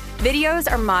Zigazoo. Videos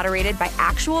are moderated by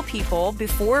actual people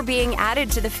before being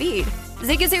added to the feed.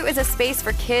 Zigazoo is a space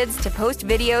for kids to post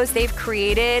videos they've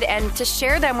created and to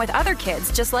share them with other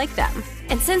kids just like them.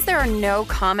 And since there are no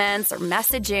comments or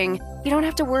messaging, you don't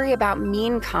have to worry about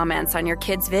mean comments on your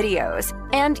kids' videos.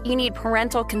 And you need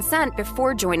parental consent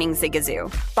before joining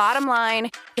Zigazoo. Bottom line,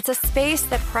 it's a space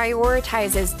that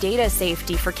prioritizes data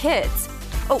safety for kids.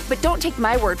 Oh, but don't take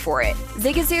my word for it.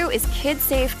 Zigazoo is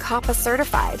KidSafe COPPA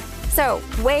certified. So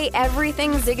weigh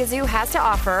everything Zigazoo has to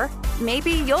offer.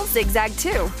 Maybe you'll zigzag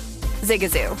too.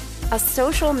 Zigazoo, a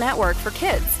social network for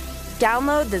kids.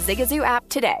 Download the Zigazoo app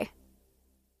today.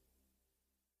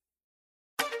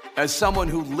 As someone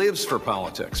who lives for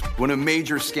politics, when a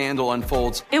major scandal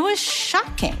unfolds, it was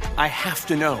shocking. I have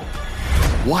to know,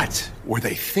 what were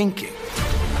they thinking?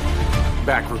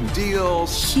 Backroom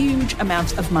deals, huge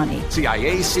amounts of money,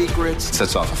 CIA secrets,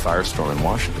 sets off a firestorm in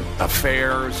Washington,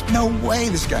 affairs. No way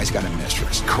this guy's got a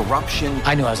mistress. Corruption.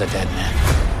 I knew I was a dead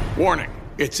man. Warning,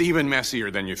 it's even messier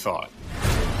than you thought.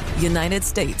 United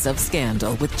States of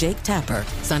Scandal with Jake Tapper,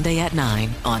 Sunday at 9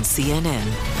 on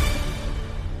CNN.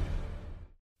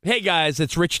 Hey guys,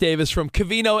 it's Rich Davis from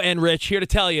Covino and Rich here to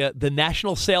tell you the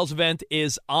national sales event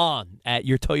is on at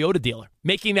your Toyota dealer,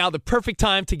 making now the perfect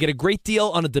time to get a great deal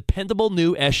on a dependable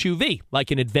new SUV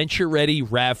like an adventure-ready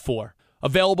RAV4.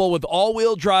 Available with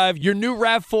all-wheel drive, your new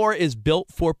RAV4 is built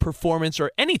for performance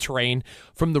or any terrain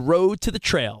from the road to the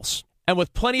trails. And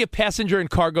with plenty of passenger and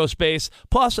cargo space,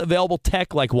 plus available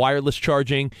tech like wireless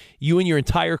charging, you and your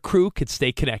entire crew could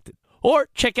stay connected. Or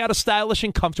check out a stylish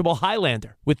and comfortable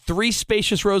Highlander with 3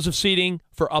 spacious rows of seating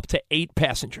for up to 8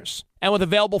 passengers. And with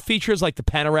available features like the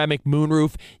panoramic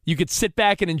moonroof, you could sit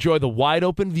back and enjoy the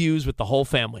wide-open views with the whole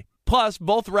family. Plus,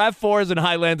 both RAV4s and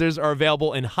Highlanders are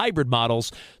available in hybrid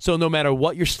models, so no matter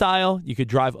what your style, you could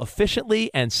drive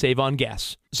efficiently and save on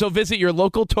gas. So visit your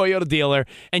local Toyota dealer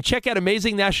and check out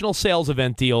amazing national sales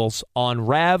event deals on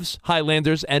RAVs,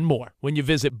 Highlanders, and more when you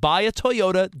visit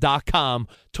buyatoyota.com.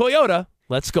 Toyota,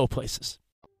 let's go places.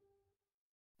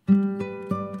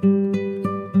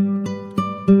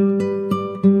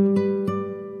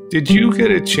 Did you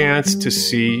get a chance to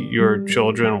see your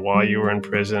children while you were in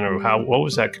prison, or what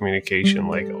was that communication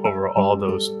like over all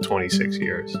those 26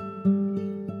 years?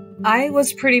 I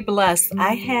was pretty blessed.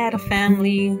 I had a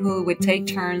family who would take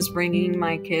turns bringing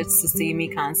my kids to see me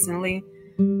constantly.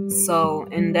 So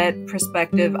in that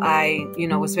perspective, I,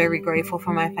 was very grateful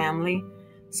for my family.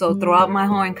 So throughout my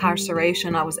whole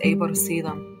incarceration, I was able to see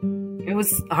them. It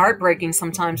was heartbreaking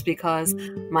sometimes because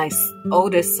my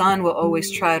oldest son will always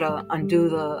try to undo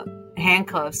the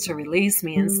handcuffs to release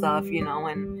me and stuff,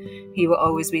 and he will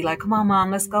always be like, come on,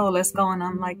 Mom, let's go. And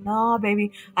I'm like, no,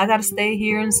 baby, I got to stay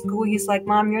here in school. He's like,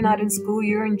 Mom, you're not in school,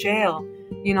 you're in jail.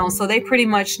 So they pretty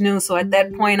much knew. So at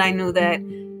that point, I knew that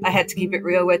I had to keep it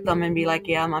real with them and be like,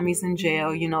 yeah, Mommy's in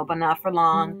jail, but not for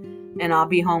long. And I'll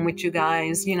be home with you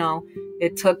guys,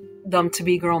 It took them to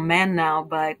be grown men now,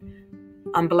 but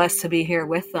I'm blessed to be here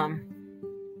with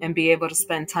them and be able to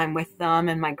spend time with them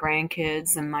and my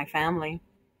grandkids and my family.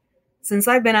 Since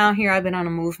I've been out here, I've been on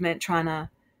a movement trying to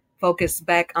focus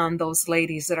back on those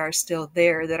ladies that are still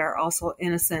there, that are also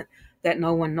innocent, that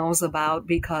no one knows about,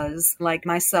 because like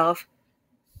myself,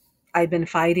 I've been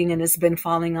fighting and it's been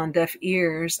falling on deaf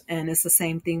ears, and it's the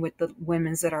same thing with the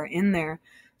women that are in there.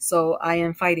 So I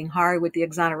am fighting hard with the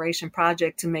Exoneration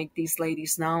Project to make these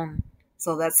ladies known.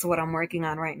 So that's what I'm working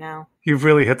on right now. You've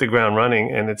really hit the ground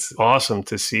running, and it's awesome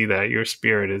to see that your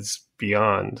spirit is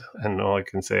beyond. And all I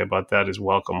can say about that is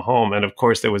welcome home. And of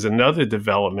course, there was another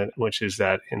development, which is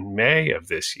that in May of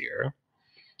this year,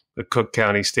 the Cook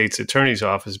County State's Attorney's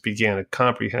Office began a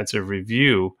comprehensive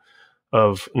review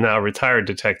of now retired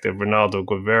Detective Ronaldo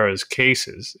Guevara's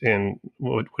cases in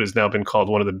what has now been called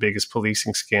one of the biggest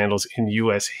policing scandals in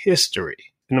U.S. history.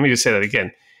 And let me just say that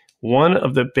again. One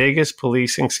of the biggest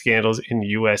policing scandals in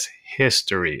U.S.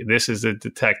 history. This is the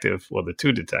the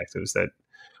 2 detectives that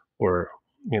were,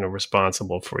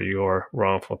 responsible for your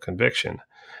wrongful conviction.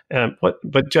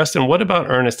 But Justin, what about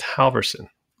Ernest Halverson?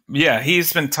 Yeah,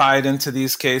 he's been tied into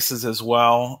these cases as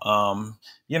well.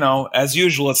 As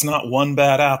usual, it's not one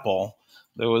bad apple.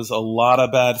 There was a lot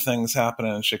of bad things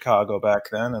happening in Chicago back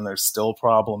then, and there's still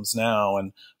problems now.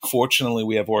 And fortunately,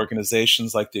 we have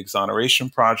organizations like the Exoneration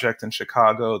Project in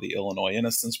Chicago, the Illinois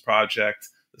Innocence Project,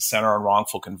 the Center on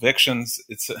Wrongful Convictions.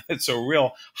 It's a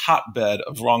real hotbed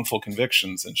of wrongful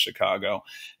convictions in Chicago.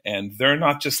 And they're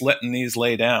not just letting these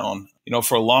lay down.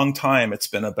 For a long time, it's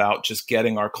been about just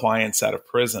getting our clients out of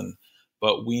prison.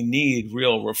 But we need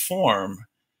real reform.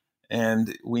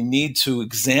 And we need to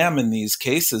examine these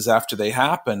cases after they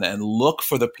happen and look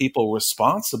for the people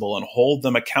responsible and hold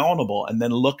them accountable, and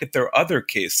then look at their other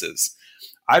cases.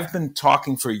 I've been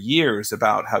talking for years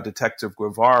about how Detective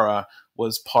Guevara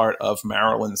was part of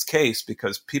Marilyn's case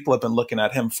because people have been looking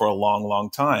at him for a long, long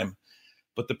time.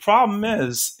 But the problem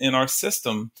is, in our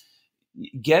system,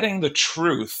 getting the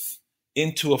truth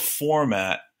into a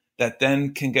format that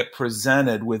then can get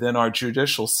presented within our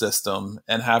judicial system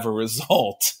and have a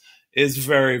result is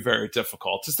very, very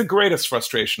difficult. It's the greatest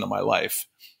frustration of my life,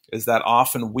 is that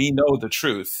often we know the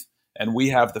truth and we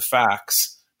have the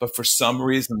facts, but for some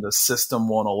reason the system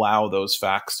won't allow those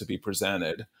facts to be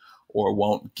presented or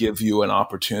won't give you an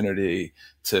opportunity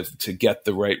to get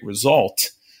the right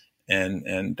result.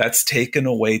 And that's taken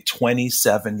away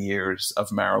 27 years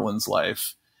of Marilyn's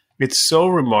life. It's so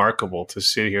remarkable to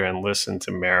sit here and listen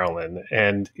to Marilyn.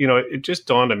 And, it just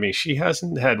dawned on me, she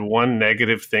hasn't had one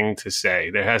negative thing to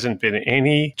say. There hasn't been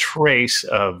any trace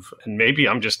of, and maybe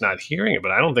I'm just not hearing it,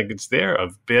 but I don't think it's there,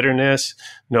 of bitterness.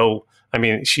 No,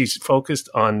 she's focused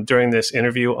on, during this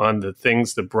interview, on the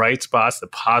things, the bright spots, the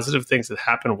positive things that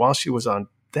happened while she was on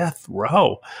death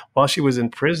row while she was in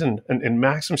prison, in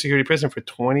maximum security prison for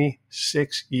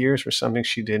 26 years for something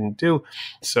she didn't do.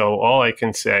 So all I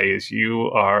can say is you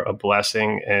are a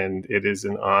blessing, and it is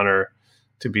an honor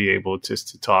to be able just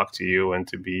to talk to you and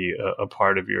to be a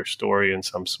part of your story in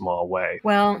some small way.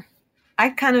 Well, I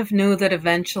kind of knew that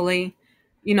eventually,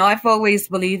 I've always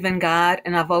believed in God,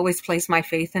 and I've always placed my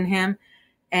faith in him.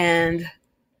 And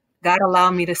God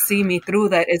allowed me to see me through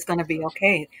that it's going to be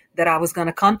okay, that I was going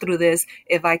to come through this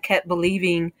if I kept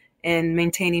believing and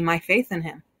maintaining my faith in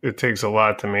him. It takes a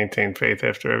lot to maintain faith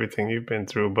after everything you've been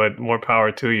through, but more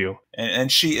power to you.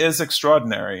 And she is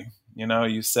extraordinary.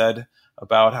 You said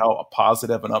about how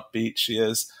positive and upbeat she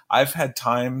is. I've had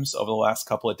times over the last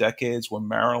couple of decades when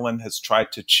Marilyn has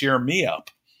tried to cheer me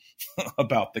up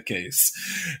about the case.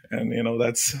 And,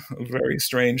 that's a very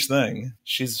strange thing.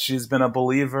 She's been a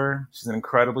believer. She's an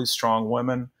incredibly strong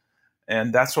woman.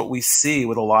 And that's what we see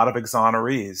with a lot of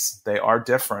exonerees. They are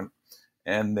different,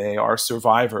 and they are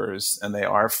survivors, and they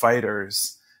are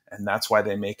fighters. And that's why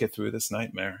they make it through this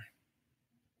nightmare.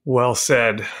 Well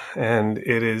said. And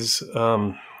it is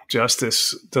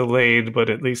justice delayed, but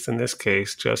at least in this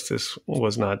case, justice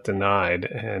was not denied.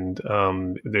 And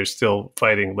there's still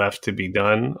fighting left to be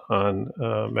done on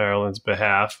Marilyn's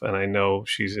behalf. And I know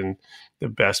she's in the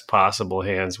best possible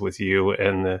hands with you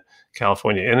and the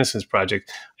California Innocence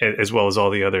Project, as well as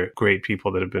all the other great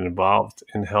people that have been involved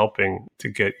in helping to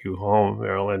get you home,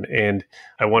 Marilyn. And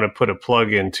I want to put a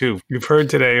plug in too. You've heard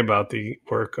today about the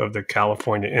work of the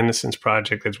California Innocence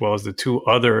Project, as well as the two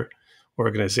other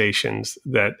organizations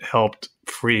that helped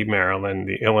free Marilyn,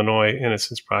 the Illinois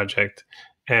Innocence Project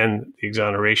and the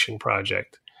Exoneration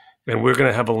Project. And we're going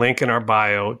to have a link in our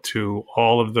bio to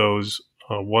all of those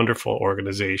wonderful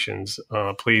organizations.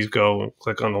 Please go and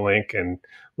click on the link and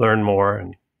learn more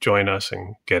and join us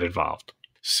and get involved.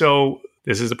 So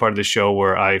this is the part of the show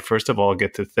where I, first of all,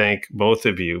 get to thank both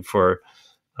of you for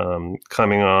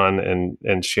coming on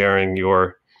and sharing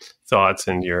your thoughts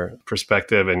and your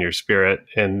perspective and your spirit.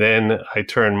 And then I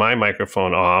turn my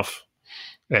microphone off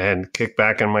and kick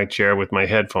back in my chair with my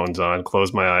headphones on,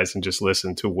 close my eyes, and just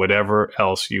listen to whatever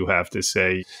else you have to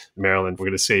say. Marilyn, we're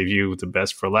going to save you the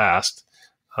best for last.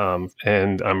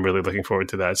 And I'm really looking forward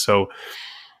to that. So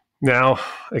now,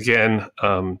 again,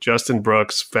 Justin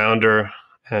Brooks, founder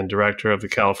and director of the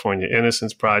California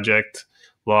Innocence Project,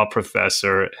 law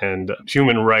professor, and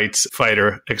human rights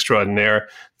fighter extraordinaire.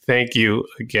 Thank you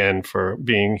again for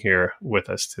being here with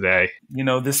us today.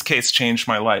 This case changed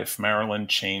my life. Marilyn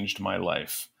changed my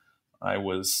life. I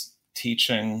was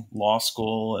teaching law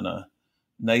school in a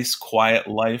nice, quiet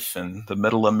life in the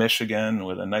middle of Michigan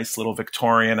with a nice little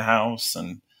Victorian house.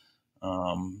 And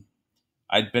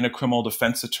I'd been a criminal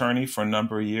defense attorney for a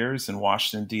number of years in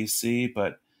Washington, D.C.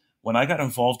 But when I got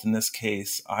involved in this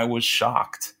case, I was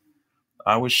shocked.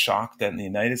 I was shocked that in the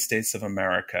United States of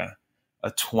America, a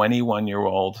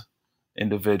 21-year-old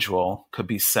individual could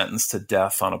be sentenced to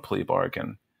death on a plea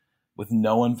bargain with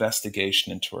no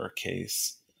investigation into her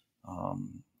case.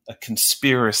 A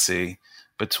conspiracy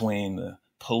between the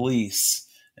police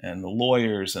and the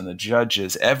lawyers and the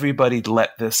judges. Everybody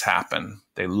let this happen.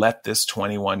 They let this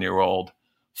 21-year-old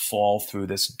fall through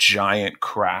this giant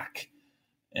crack.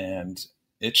 And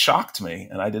it shocked me.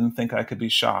 And I didn't think I could be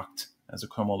shocked as a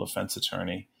criminal defense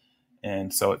attorney.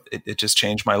 And so it just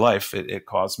changed my life. It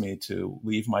caused me to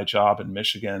leave my job in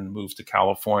Michigan, move to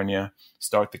California,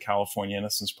 start the California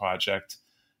Innocence Project.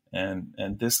 And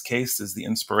this case is the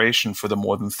inspiration for the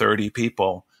more than 30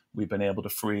 people we've been able to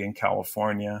free in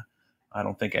California. I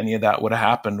don't think any of that would have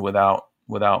happened without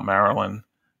Marilyn.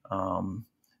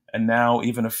 And now,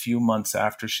 even a few months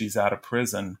after she's out of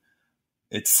prison,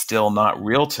 it's still not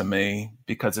real to me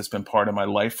because it's been part of my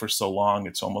life for so long.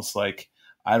 It's almost like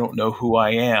I don't know who I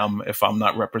am if I'm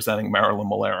not representing Marilyn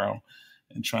Mulero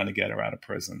and trying to get her out of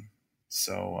prison.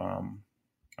 So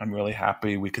I'm really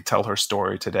happy we could tell her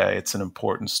story today. It's an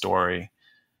important story.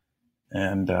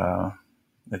 And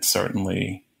it's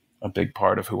certainly a big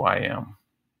part of who I am.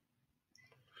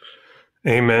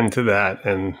 Amen to that.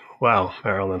 And wow,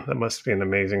 Marilyn, that must be an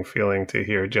amazing feeling to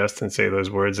hear Justin say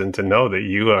those words and to know that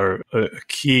you are a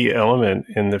key element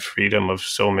in the freedom of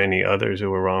so many others who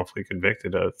were wrongfully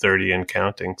convicted, 30 and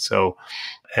counting. So,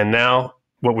 and now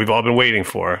what we've all been waiting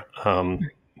for,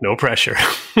 no pressure.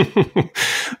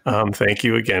 Thank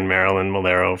you again, Marilyn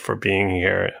Mulero, for being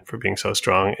here, for being so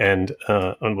strong. And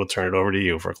we'll turn it over to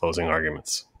you for closing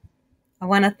arguments. I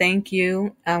want to thank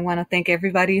you. I want to thank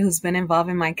everybody who's been involved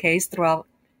in my case throughout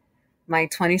my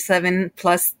 27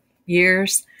 plus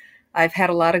years. I've had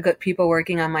a lot of good people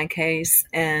working on my case,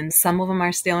 and some of them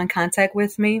are still in contact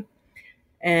with me.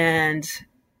 And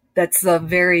that's a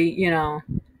very,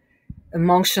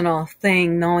 emotional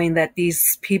thing, knowing that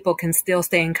these people can still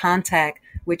stay in contact,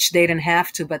 which they didn't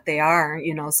have to, but they are,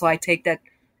 so I take that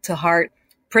to heart.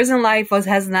 Prison life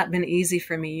has not been easy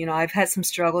for me. I've had some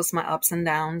struggles, my ups and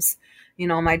downs,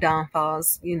 my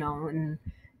downfalls, and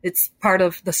it's part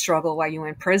of the struggle while you're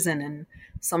in prison. And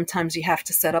sometimes you have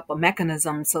to set up a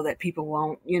mechanism so that people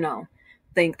won't,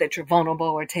 think that you're vulnerable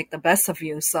or take the best of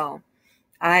you. So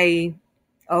I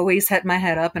always had my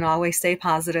head up and always stay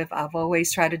positive. I've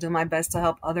always tried to do my best to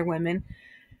help other women.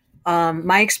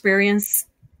 My experience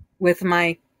with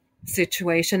my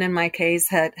situation in my case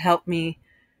had helped me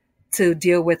to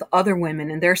deal with other women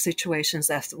in their situations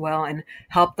as well and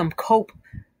help them cope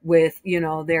with,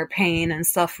 their pain and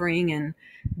suffering and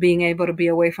being able to be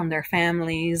away from their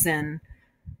families. And,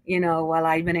 while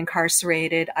I've been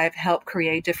incarcerated, I've helped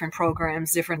create different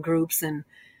programs, different groups, and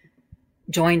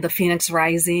joined the Phoenix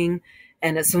Rising.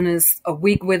 And as soon as a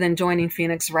week within joining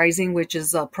Phoenix Rising, which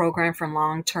is a program for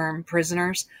long-term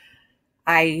prisoners,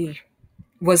 I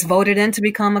was voted in to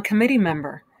become a committee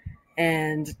member.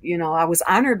 And, I was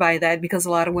honored by that because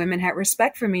a lot of women had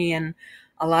respect for me and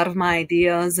a lot of my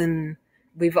ideas. And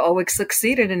we've always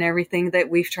succeeded in everything that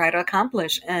we've tried to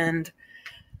accomplish. And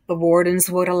the wardens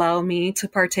would allow me to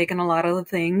partake in a lot of the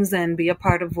things and be a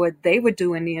part of what they would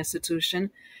do in the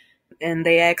institution. And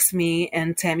they asked me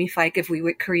and Tammy Fike if we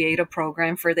would create a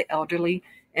program for the elderly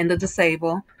and the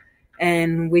disabled.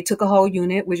 And we took a whole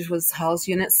unit, which was House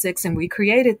Unit 6, and we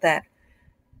created that,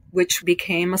 which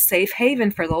became a safe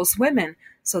haven for those women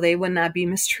so they would not be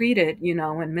mistreated,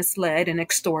 and misled and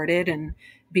extorted and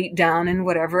beat down and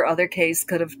whatever other case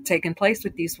could have taken place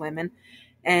with these women.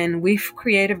 And we've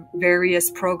created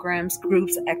various programs,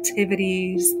 groups,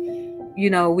 activities.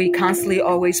 We constantly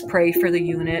always pray for the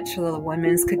unit so the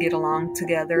women could get along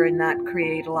together and not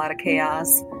create a lot of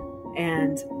chaos.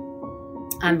 And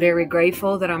I'm very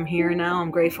grateful that I'm here now. I'm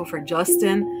grateful for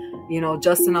Justin.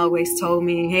 Justin always told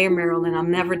me, hey, Marilyn, I'm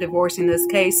never divorcing this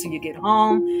case till you get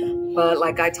home. But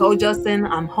like I told Justin,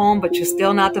 I'm home, but you're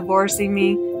still not divorcing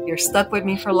me. You're stuck with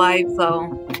me for life. So,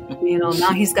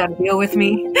 now he's got to deal with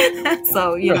me.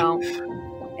 So,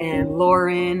 and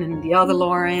Lauren and the other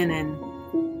Lauren and,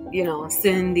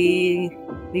 Cindy,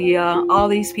 all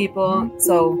these people.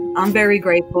 So I'm very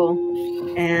grateful.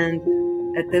 And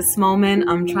at this moment,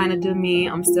 I'm trying to do me.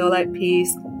 I'm still at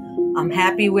peace. I'm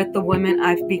happy with the women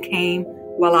I've became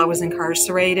while I was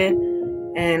incarcerated.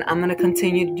 And I'm going to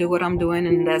continue to do what I'm doing.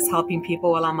 And that's helping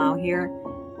people while I'm out here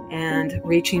and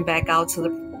reaching back out to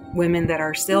the women that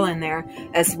are still in there,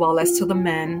 as well as to the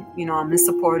men. I'm in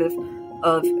support of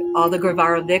all the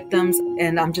Guevara victims.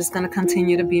 And I'm just going to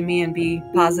continue to be me and be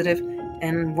positive.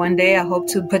 And one day I hope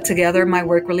to put together my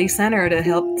work release center to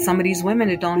help some of these women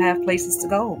who don't have places to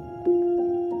go.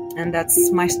 And that's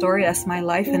my story. That's my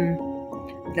life. And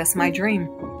that's my dream.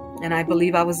 And I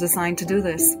believe I was designed to do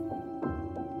this.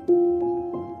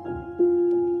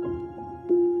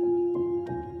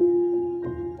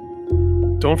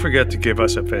 Don't forget to give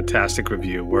us a fantastic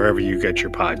review wherever you get your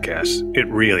podcasts. It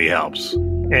really helps.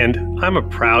 And I'm a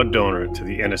proud donor to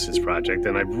the Innocence Project,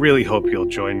 and I really hope you'll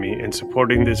join me in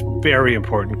supporting this very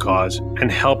important cause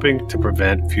and helping to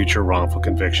prevent future wrongful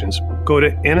convictions. Go to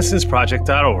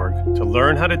innocenceproject.org to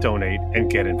learn how to donate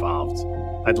and get involved.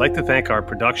 I'd like to thank our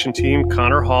production team,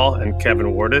 Connor Hall and Kevin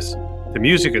Wardis. The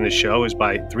music in the show is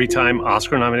by 3-time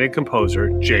Oscar-nominated composer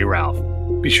Jay Ralph.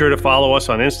 Be sure to follow us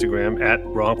on Instagram at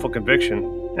Wrongful Conviction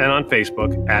and on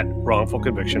Facebook at Wrongful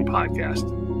Conviction Podcast.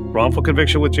 Wrongful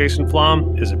Conviction with Jason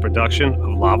Flom is a production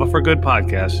of Lava for Good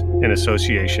Podcast in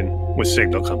association with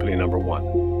Signal Company No.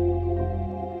 1.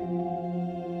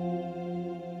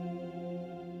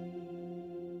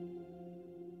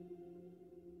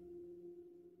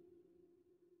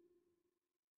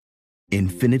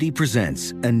 Infiniti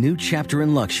presents a new chapter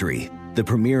in luxury, the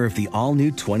premiere of the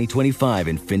all-new 2025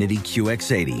 Infiniti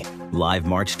QX80, live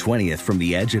March 20th from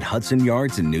the Edge at Hudson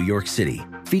Yards in New York City,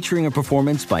 featuring a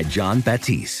performance by John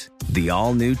Batiste. The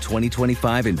all-new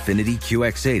 2025 Infiniti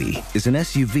QX80 is an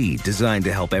SUV designed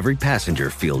to help every passenger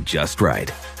feel just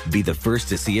right. Be the first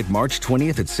to see it March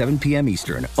 20th at 7 p.m.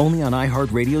 Eastern, only on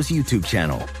iHeartRadio's YouTube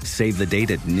channel. Save the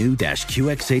date at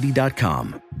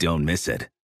new-QX80.com. Don't miss it.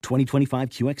 2025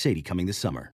 QX80 coming this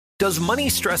summer. Does money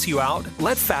stress you out?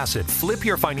 Let Facet flip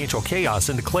your financial chaos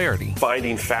into clarity.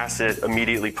 Finding Facet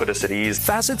immediately put us at ease.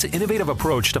 Facet's innovative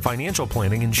approach to financial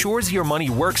planning ensures your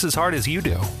money works as hard as you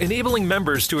do, enabling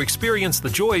members to experience the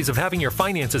joys of having your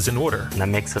finances in order. And that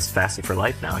makes us Facet for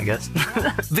life now, I guess.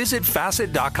 Visit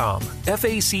Facet.com,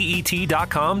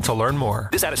 FACET.com to learn more.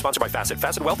 This ad is sponsored by Facet.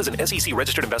 Facet Wealth is an SEC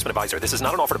registered investment advisor. This is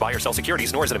not an offer to buy or sell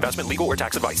securities, nor is it investment, legal, or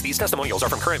tax advice. These testimonials are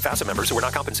from current Facet members who are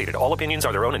not compensated. All opinions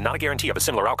are their own and not a guarantee of a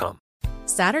similar outcome.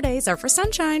 Saturdays are for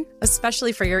sunshine,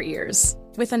 especially for your ears.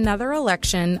 With another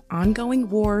election, ongoing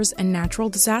wars, and natural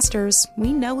disasters,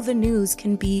 we know the news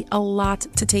can be a lot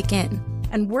to take in.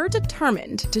 And we're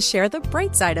determined to share the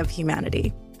bright side of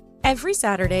humanity. Every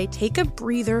Saturday, take a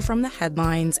breather from the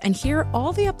headlines and hear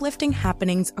all the uplifting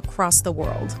happenings across the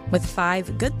world with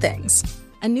 5 Good Things,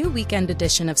 a new weekend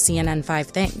edition of CNN 5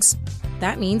 Things.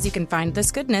 That means you can find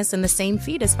this goodness in the same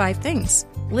feed as 5 Things.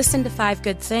 Listen to 5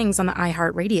 Good Things on the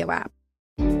iHeartRadio app.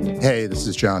 Hey, this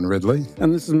is John Ridley.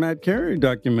 And this is Matt Carey,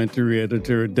 documentary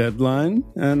editor at Deadline.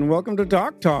 And welcome to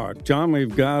Doc Talk. John,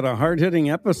 we've got a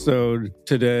hard-hitting episode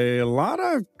today. A lot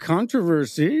of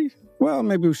controversy. Well,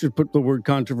 maybe we should put the word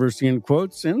controversy in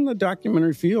quotes in the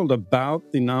documentary field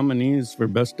about the nominees for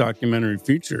Best Documentary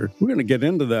Feature. We're going to get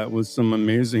into that with some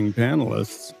amazing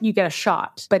panelists. You get a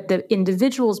shot, but the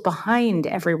individuals behind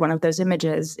every one of those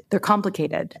images, they're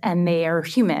complicated and they are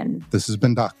human. This has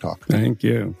been Doc Talk. Thank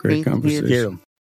you. Great conversation. Thank you.